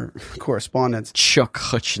 in our correspondence, Chuck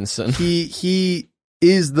Hutchinson. He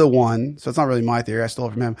is the one. So it's not really my theory. I stole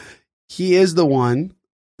it from him. He is the one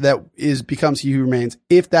that becomes He Who Remains,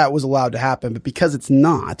 if that was allowed to happen. But because it's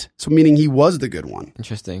not, so meaning he was the good one.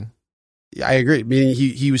 Interesting. Yeah, I agree. Meaning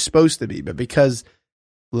he was supposed to be, but because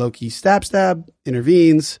Loki stab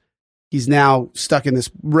intervenes, he's now stuck in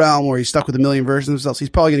this realm where he's stuck with a million versions of himself. So he's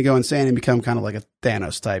probably going to go insane and become kind of like a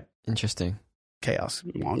Thanos type. Interesting. Chaos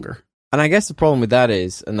longer. And I guess the problem with that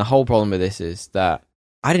is, and the whole problem with this is that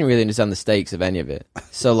I didn't really understand the stakes of any of it.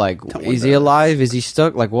 So like, is he alive? Is he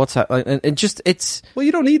stuck? Like, what's happening? And it's well,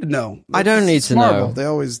 you don't need to know. I don't need to know. They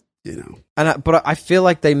always, but I feel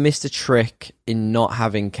like they missed a trick in not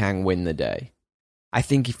having Kang win the day. I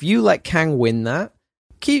think if you let Kang win that,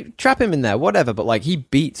 trap him in there, whatever. But like, he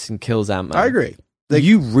beats and kills Ant-Man. I agree.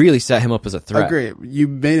 You really set him up as a threat. I agree. You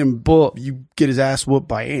made him, you get his ass whooped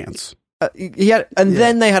by ants.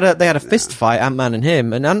 Then they had a fist fight, Ant-Man and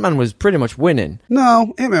him, and Ant-Man was pretty much winning.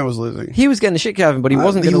 No, Ant-Man was losing. He was getting the shit out of him, but he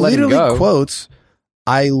wasn't going to let him go. He literally quotes,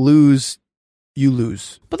 "I lose, you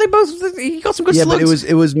lose." But he got some good slugs. But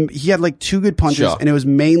it was he had like 2 good punches, and it was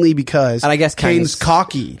mainly because and I guess Kane's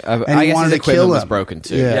cocky, and I he guess wanted his to kill him. was broken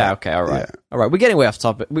too. Yeah, okay, all right. We're getting way off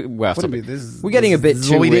topic. We're getting a bit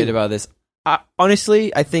too weird about this.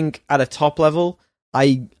 Honestly, I think at a top level,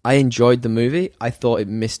 I enjoyed the movie. I thought it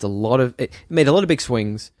missed it made a lot of big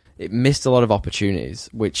swings. It missed a lot of opportunities,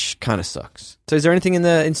 which kind of sucks. So is there anything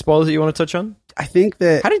in spoilers that you want to touch on? I think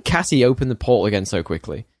that... How did Cassie open the portal again so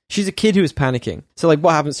quickly? She's a kid who was panicking. So like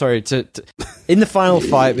what happens, in the final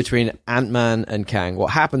fight between Ant-Man and Kang,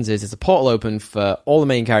 what happens is there's a portal open for all the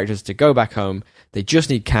main characters to go back home. They just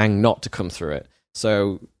need Kang not to come through it.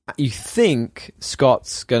 So you think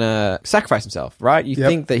Scott's gonna sacrifice himself, right? You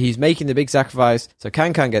think that he's making the big sacrifice so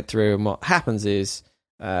Kang can't get through, and what happens is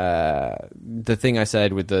the thing I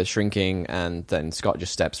said with the shrinking, and then Scott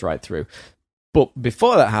just steps right through. But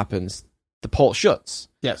before that happens, the portal shuts.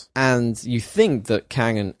 Yes. And you think that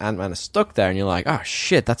Kang and Ant-Man are stuck there, and you're like, oh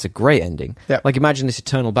shit, that's a great ending. Yep. Like imagine this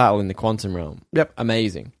eternal battle in the quantum realm. Yep.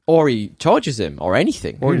 Amazing. Or he tortures him, or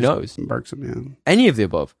anything. Or who knows? Burks him, yeah. Any of the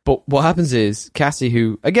above. But what happens is, Cassie,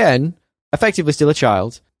 who, again, effectively still a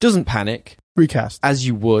child, doesn't panic. Recast. As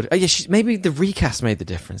you would. Oh, yeah, maybe the recast made the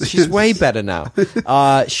difference. She's way better now.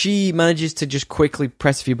 She manages to just quickly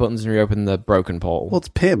press a few buttons and reopen the broken portal. Well, it's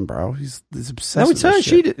Pym, bro. He's obsessed with her.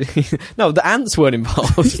 She did. No, the ants weren't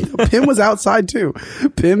involved. Pym was outside, too.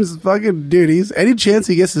 Pym's fucking... Dude, any chance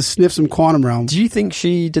he gets to sniff some quantum realm. Do you think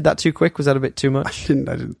she did that too quick? Was that a bit too much? I didn't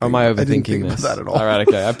Or am I overthinking this? That at all. All right,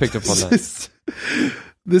 okay. I picked up on that.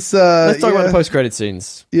 Let's talk about the post-credit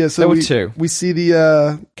scenes. Yeah, so there were 2. We see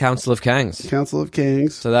the Council of Kangs. Council of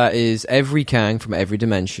Kangs. So that is every Kang from every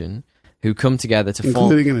dimension who come together to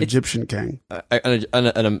form... Including an Egyptian Kang. And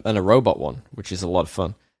a robot one, which is a lot of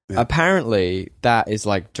fun. Yeah. Apparently, that is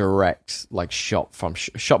like direct, like shot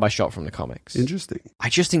by shot from the comics. Interesting. I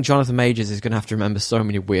just think Jonathan Majors is going to have to remember so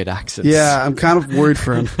many weird accents. Yeah, I'm kind of worried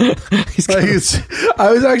for him.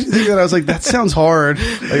 I was actually thinking that. I was like, that sounds hard.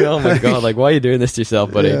 Like, oh my god, like why are you doing this to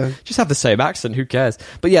yourself, buddy? Yeah. Just have the same accent. Who cares?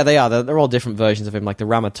 But yeah, they are. They're all different versions of him. Like the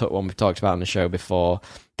Ramatut one we've talked about on the show before.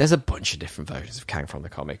 There's a bunch of different versions of Kang from the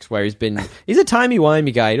comics where he's a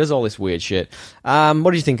timey-wimey guy. He does all this weird shit. What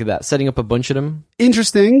do you think of that? Setting up a bunch of them?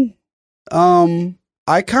 Interesting.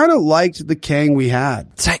 I kind of liked the Kang we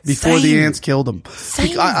had before the ants killed him.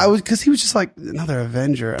 Because he was just like another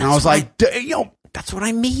Avenger. And I was like, damn. That's what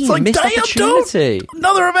I mean. It's like, missed opportunity. Dude,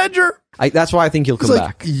 another Avenger. That's why I think he'll come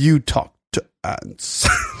back. You talk to ants.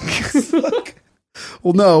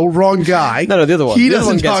 Well, no, wrong guy. No, the other one. He the other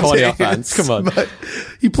one doesn't gets horny off ants. Come on. But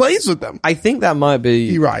he plays with them. I think that might be...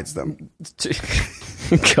 He rides them.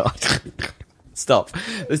 God. Stop.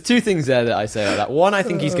 There's 2 things there that I say like that. 1, I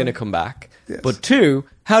think he's going to come back. Yes. But 2,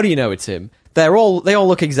 how do you know it's him? They all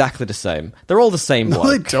look exactly the same. They're all the same No,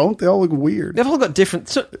 they don't. They all look weird. They've all got different...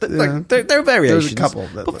 they're variations. There's a couple.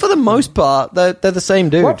 But for the most part, they're the same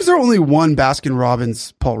dude. Why is there only one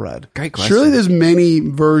Baskin-Robbins Paul Rudd? Great question. Surely there's many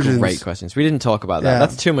versions. Great questions. We didn't talk about that. Yeah.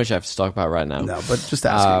 That's too much I have to talk about right now. No, but just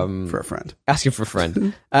asking for a friend. Asking for a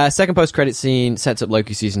friend. Second post-credit scene sets up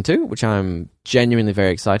Loki Season 2, which I'm genuinely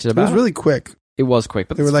very excited about. It was really quick. It was quick,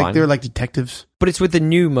 but they were like detectives. But it's with the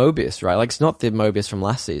new Mobius, right? Like it's not the Mobius from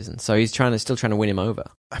last season, so he's still trying to win him over.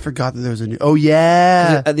 I forgot that there was a new. Oh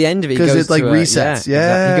yeah, at the end of it, because it like resets. Yeah,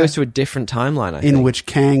 exactly. He goes to a different timeline. I think. In which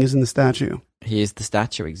Kang is in the statue. He is the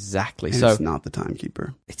statue exactly. And so it's not the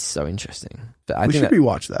timekeeper. It's so interesting. We should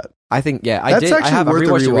rewatch that. I think I That's did. Actually I've worth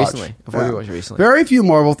rewatched a it rewatch. recently. I've rewatched it recently. Very few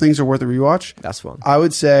Marvel things are worth a rewatch. That's one. I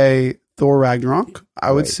would say Thor Ragnarok.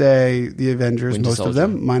 I would say the Avengers, Winter most Soldier. of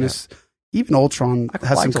them, minus. Yeah. Even Ultron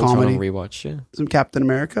has some comedy. Rewatch, yeah. Some Captain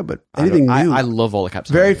America, but anything new. I love all the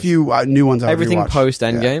Captain Very Americas. few new ones. Everything post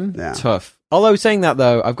Endgame, tough. Although saying that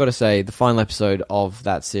though, I've got to say the final episode of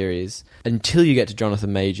that series, until you get to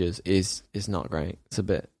Jonathan Majors, is not great. It's a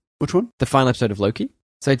bit. Which one? The final episode of Loki.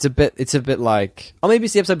 So it's a bit like, or maybe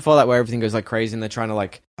it's the episode before that where everything goes like crazy and they're trying to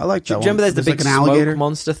like. I like that. Do you remember there's the big like an alligator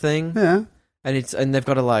monster thing? Yeah. And they've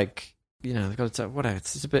got to like. You know, they've got to whatever.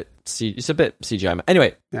 It's a bit CGI.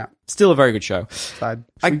 Anyway, yeah, still a very good show.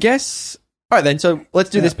 I guess. All right, then. So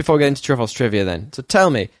let's do this before we get into Truffle's trivia. Then, so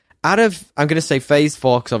tell me, out of I'm going to say Phase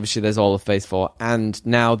 4 because obviously there's all of Phase 4, and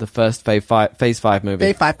now the first Phase 5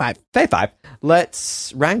 movie. Phase 5.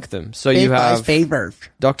 Let's rank them. So you have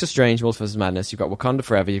Doctor Strange, Multiverse of Madness. You've got Wakanda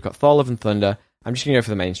Forever. You've got Thor: Love and Thunder. I'm just going to go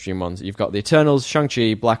for the mainstream ones. You've got the Eternals,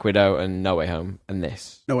 Shang-Chi, Black Widow, and No Way Home. And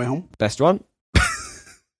this No Way Home, best one.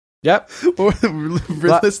 Yep.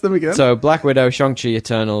 List them again. So Black Widow, Shang-Chi,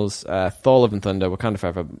 Eternals, Thor: Love and Thunder, Wakanda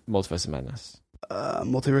Forever, Multiverse of Madness.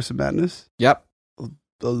 Multiverse of Madness? Yep.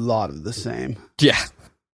 A lot of the same. Yeah.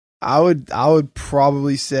 I would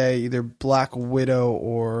probably say either Black Widow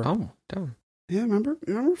or... Oh, damn. Yeah, remember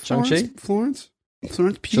Shang-Chi? Florence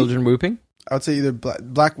Pugh? Children Whooping? I would say either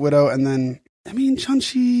Black Widow and then... I mean,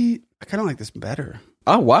 Shang-Chi... I kind of like this better.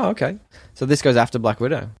 Oh, wow, okay. So this goes after Black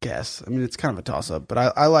Widow. Guess. I mean, it's kind of a toss-up, but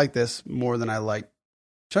I like this more than I like...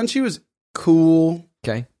 Shang-Chi was cool,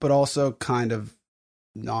 okay, but also kind of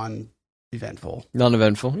non-eventful.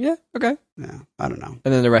 Non-eventful, yeah, okay. Yeah, I don't know.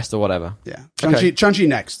 And then the rest are whatever. Yeah. Shang-Chi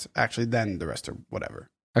next, actually, then the rest are whatever.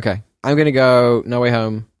 Okay. I'm going to go No Way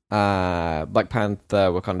Home, Black Panther,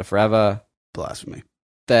 Wakanda Forever. Blasphemy.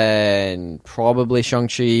 Then probably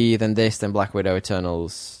Shang-Chi, then this, then Black Widow,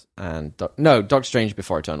 Eternals, and... Doctor Strange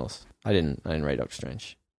before Eternals. I didn't rate Doctor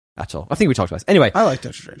Strange at all. I think we talked about this. Anyway. I like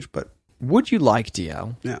Doctor Strange, but... Would you like,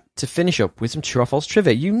 DL, to finish up with some True or False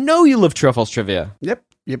trivia? You know you love True or False trivia. Yep.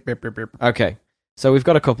 Okay, so we've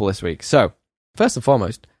got a couple this week. So, first and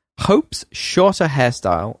foremost, Hope's shorter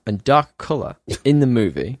hairstyle and dark colour in the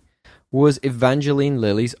movie was Evangeline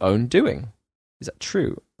Lilly's own doing. Is that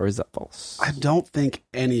true or is that false? I don't think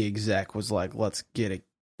any exec was like, let's get a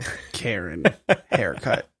Karen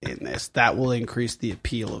haircut in this. That will increase the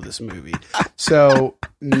appeal of this movie. So,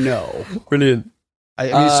 no. Brilliant. I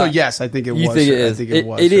mean, so yes, I think it was. You think it is? I think it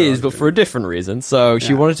was. It is, but for a different reason. So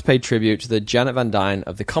she wanted to pay tribute to the Janet Van Dyne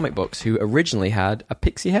of the comic books, who originally had a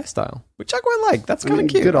pixie hairstyle, which I quite like. That's kind of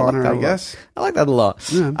cute. Good on her, I guess. I like that a lot.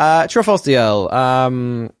 Yeah. True or false,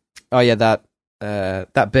 DL? Oh yeah,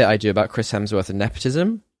 that bit I do about Chris Hemsworth and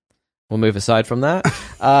nepotism. We'll move aside from that.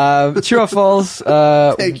 True or false?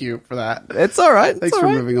 Thank you for that. It's all right. Thanks for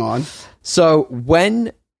moving on. So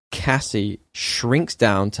when Cassie shrinks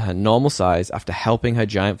down to her normal size after helping her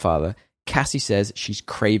giant father, Cassie says she's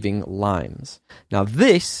craving limes. Now,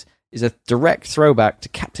 this is a direct throwback to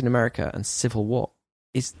Captain America and Civil War.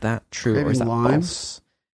 Is that true or is that false?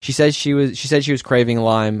 She said she was craving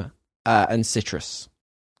lime and citrus.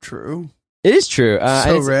 True. It is true.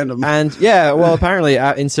 So random. And yeah, well, apparently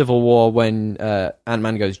in Civil War, when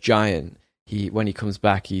Ant-Man goes giant, when he comes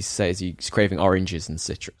back, he says he's craving oranges and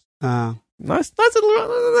citrus. Nice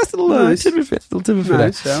little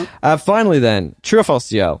tidbit there. Finally, then, true or false,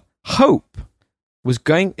 DL? Hope was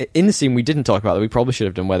going in the scene we didn't talk about that we probably should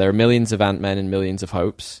have done, where there are millions of Ant-Men and millions of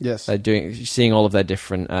Hopes. Yes, seeing all of their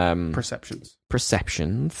different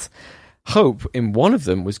perceptions. Hope in one of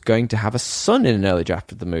them was going to have a son in an early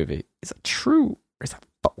draft of the movie. Is that true or is that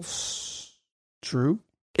false? True.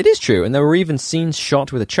 It is true, and there were even scenes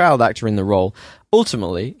shot with a child actor in the role.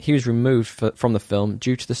 Ultimately, he was removed from the film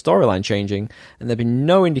due to the storyline changing, and there'd been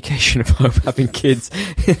no indication of Hope having kids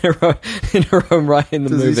in her own right in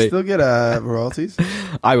the movie. Does he still get royalties?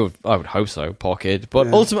 I would hope so, poor kid. But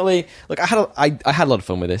ultimately, like I had a lot of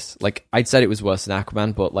fun with this. Like I'd said it was worse than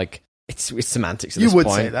Aquaman, but like it's semantics at this point.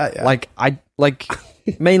 You would say that, yeah.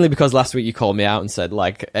 Mainly because last week you called me out and said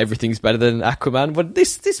like everything's better than Aquaman, but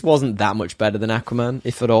this wasn't that much better than Aquaman,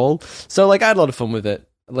 if at all. So like I had a lot of fun with it.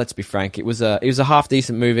 Let's be frank, it was a half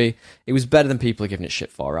decent movie. It was better than people are giving it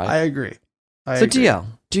shit for, right? I agree. DL,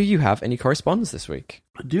 do you have any correspondence this week?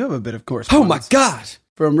 I do have a bit of correspondence. Oh my god!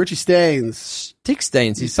 From Richie Staines. Dick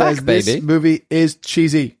Staines, he's back, baby. This movie is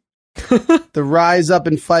cheesy. The rise up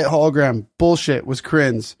and fight hologram bullshit was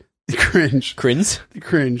cringe. Cringe.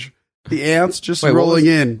 The ants just rolling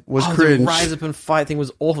in was cringe. The rise up and fight thing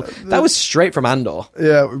was awful. That was straight from Andor.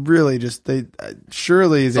 Yeah, really. Just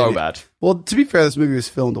surely so bad. Well, to be fair, this movie was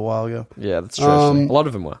filmed a while ago. Yeah, that's true. A lot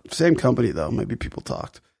of them were. Same company though. Maybe people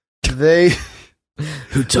talked. Who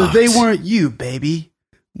talked? They weren't you, baby.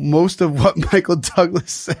 Most of what Michael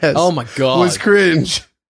Douglas says. Oh my god, was cringe.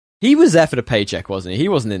 He was there for the paycheck, wasn't he? He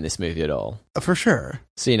wasn't in this movie at all. For sure.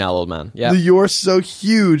 Senile old man. Yeah. The "you're so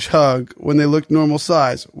huge" hug when they looked normal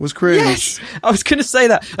size was cringe. Yes, I was going to say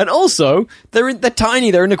that. And also, they're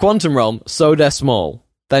tiny. They're in the quantum realm, so they're small.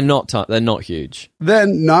 They're not huge.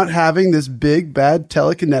 Then not having this big bad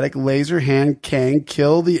telekinetic laser hand Kang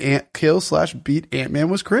kill/beat Ant-Man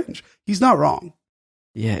was cringe. He's not wrong.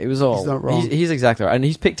 Yeah, it was all. He's not wrong. He's exactly right, and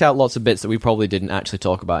he's picked out lots of bits that we probably didn't actually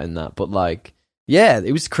talk about in that, but like. Yeah,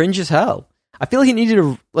 it was cringe as hell. I feel like he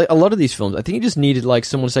needed a lot of these films. I think he just needed like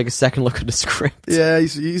someone to take a second look at the script. Yeah,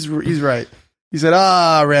 he's right. He said,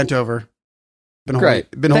 rant over.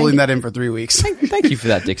 Been holding that in for 3 weeks. Thank you for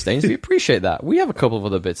that, Dick Staines. We appreciate that. We have a couple of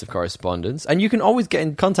other bits of correspondence, and you can always get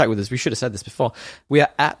in contact with us. We should have said this before. We are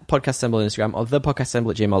at Podcast Assemble on Instagram or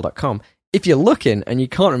thepodcastassemble@gmail.com. If you're looking and you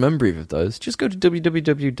can't remember either of those, just go to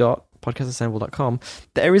www.podcastassemble.com podcastassemble.com,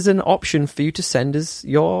 there is an option for you to send us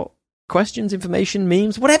your questions, information,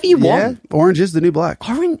 memes, whatever you want. Orange is the new black.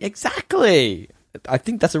 Orange, exactly. I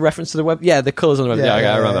think that's a reference to the web. Yeah, the colours on the web. Yeah,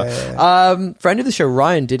 I remember that. Friend of the show,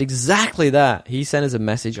 Ryan, did exactly that. He sent us a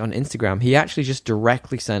message on Instagram. He actually just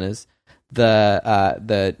directly sent us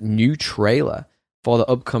the new trailer for the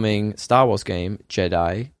upcoming Star Wars game,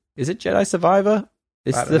 Jedi. Is it Jedi Survivor?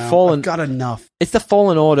 It's the Fallen. I've got enough. It's the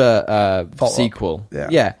Fallen Order sequel.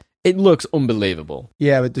 Yeah. It looks unbelievable.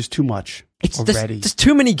 Yeah, but there's too much already. There's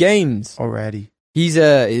too many games already. He's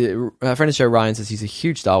a friend of the show, Ryan, says he's a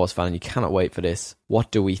huge Star Wars fan and you cannot wait for this.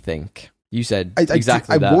 What do we think? You said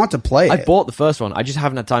exactly that. I want to play it. I bought the first one. I just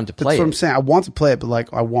haven't had time to play it. That's what I'm saying. I want to play it, but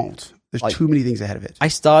I won't. There's too many things ahead of it. I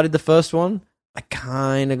started the first one. I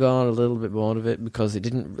kind of got a little bit bored of it because it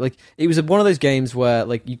didn't it was one of those games where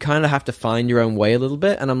you kind of have to find your own way a little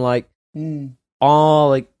bit, and I'm like, And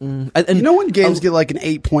you know when games get an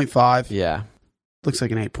 8.5? Yeah. Looks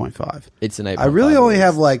like an 8.5. It's an 8.5. I really only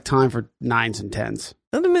have time for 9s and 10s.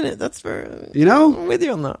 In a minute, that's very... I'm with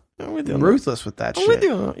you on that. I'm ruthless with that shit. With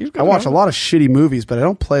you on that. I watch a lot of shitty movies, but I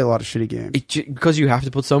don't play a lot of shitty games. Because you have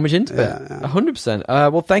to put so much into it.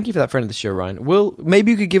 100%. Well, thank you for that, friend of the show, Ryan.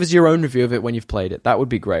 Maybe you could give us your own review of it when you've played it. That would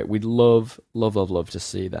be great. We'd love, love, love, love to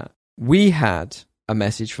see that. We had a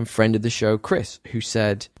message from friend of the show, Chris, who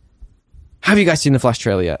said... Have you guys seen the Flash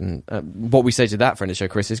trailer yet? And what we say to that friend of the show,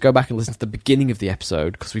 Chris, is go back and listen to the beginning of the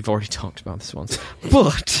episode, because we've already talked about this once.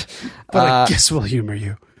 But I guess we'll humor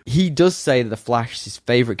you. He does say that the Flash is his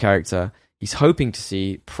favourite character. He's hoping to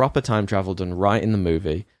see proper time travel done right in the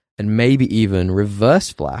movie, and maybe even reverse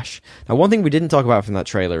Flash. Now, one thing we didn't talk about from that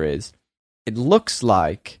trailer is, it looks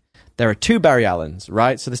like there are two Barry Allens,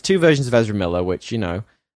 right? So there's two versions of Ezra Miller, which,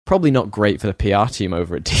 probably not great for the PR team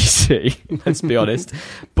over at DC, let's be honest.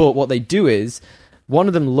 But what they do is, one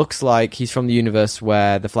of them looks like he's from the universe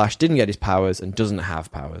where the Flash didn't get his powers and doesn't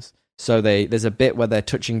have powers. So there's a bit where they're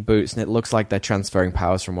touching boots and it looks like they're transferring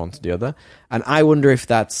powers from one to the other. And I wonder if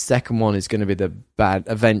that second one is going to be the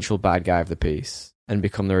eventual bad guy of the piece and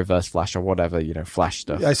become the reverse Flash or whatever, Flash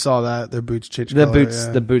stuff. I saw that. Their boots changed color.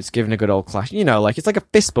 The boots giving a good old clash. It's like a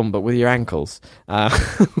fist bump, but with your ankles,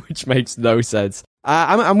 which makes no sense.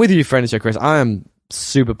 I'm with you, friend of the show, Chris. I am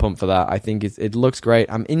super pumped for that. I think it looks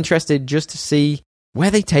great. I'm interested just to see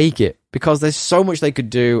where they take it, because there's so much they could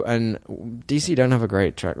do, and DC don't have a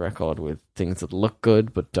great track record with things that look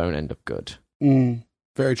good but don't end up good.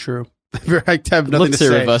 Very true. I have nothing to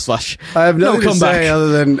say. Reverse Flash. I have nothing to say other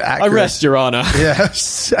than accurate. Arrest, Your Honor.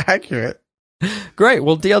 Yes, accurate. Great.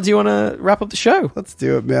 Well, DL, do you want to wrap up the show? Let's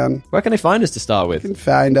do it, man. Where can they find us to start with? You can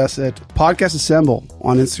find us at Podcast Assemble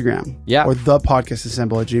on Instagram. Yeah. Or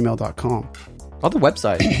thepodcastassemble@gmail.com. Or the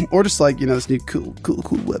website. Or just this new cool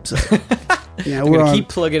website. Yeah, we're going to keep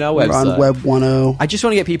plugging our website. We're on Web 1.0. I just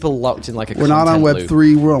want to get people locked in a We're not on Web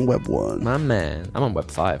 3, we're on Web 1. My man. I'm on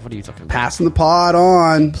Web 5. What are you talking about? Passing the pod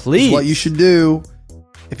on. Please. Is what you should do.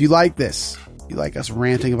 If you like this, you like us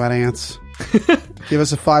ranting about ants, give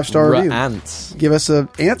us a 5-star review. Ants. Give us an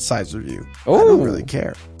ant-sized review. Oh. I don't really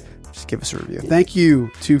care. Just give us a review. Thank you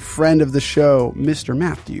to friend of the show, Mr.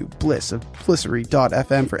 Matthew Bliss of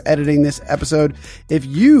Blissery.fm for editing this episode. If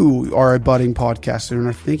you are a budding podcaster and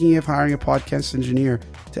are thinking of hiring a podcast engineer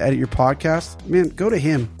to edit your podcast, man, go to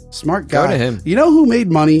him. Smart guy. Go to him. You know who made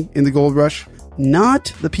money in the gold rush? Not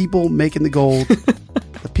the people making the gold.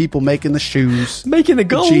 The people making the shoes. Making the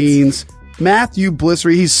gold. Jeans. Matthew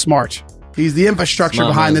Blissery, he's smart. He's the infrastructure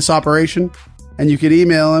behind this operation. And you can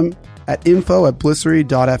email him at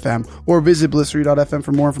info@blissery.fm or visit blissery.fm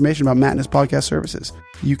for more information about Matt and his podcast services.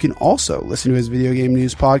 You can also listen to his video game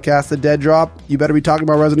news podcast, The Dead Drop. You better be talking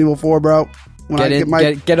about Resident Evil 4, bro.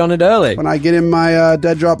 Get on it early. When I get in my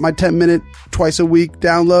Dead Drop, my 10-minute, twice a week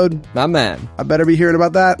download. My man. I better be hearing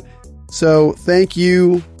about that. So thank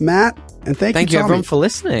you, Matt. And thank you, Tommy. Everyone, for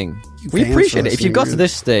listening. We appreciate it. If you've got to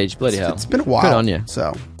this stage, bloody hell. It's been a while. Good on you.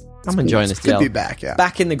 So I'm enjoying this deal. Good to be back, yeah.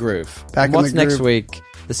 Back in the groove. What's next week?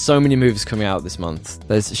 There's so many movies coming out this month.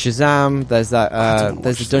 There's Shazam. There's that.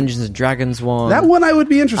 There's the Dungeons and Dragons one. That one I would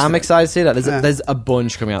be interested. I'm excited to see that. There's a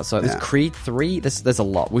bunch coming out. So there's Creed 3. There's a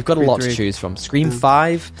lot. We've got a lot to choose from. Scream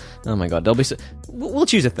 5. Oh my god, there'll be. We'll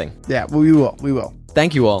choose a thing. Yeah, we will. We will.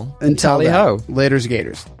 Thank you all. Until tally ho. Laters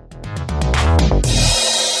Gators.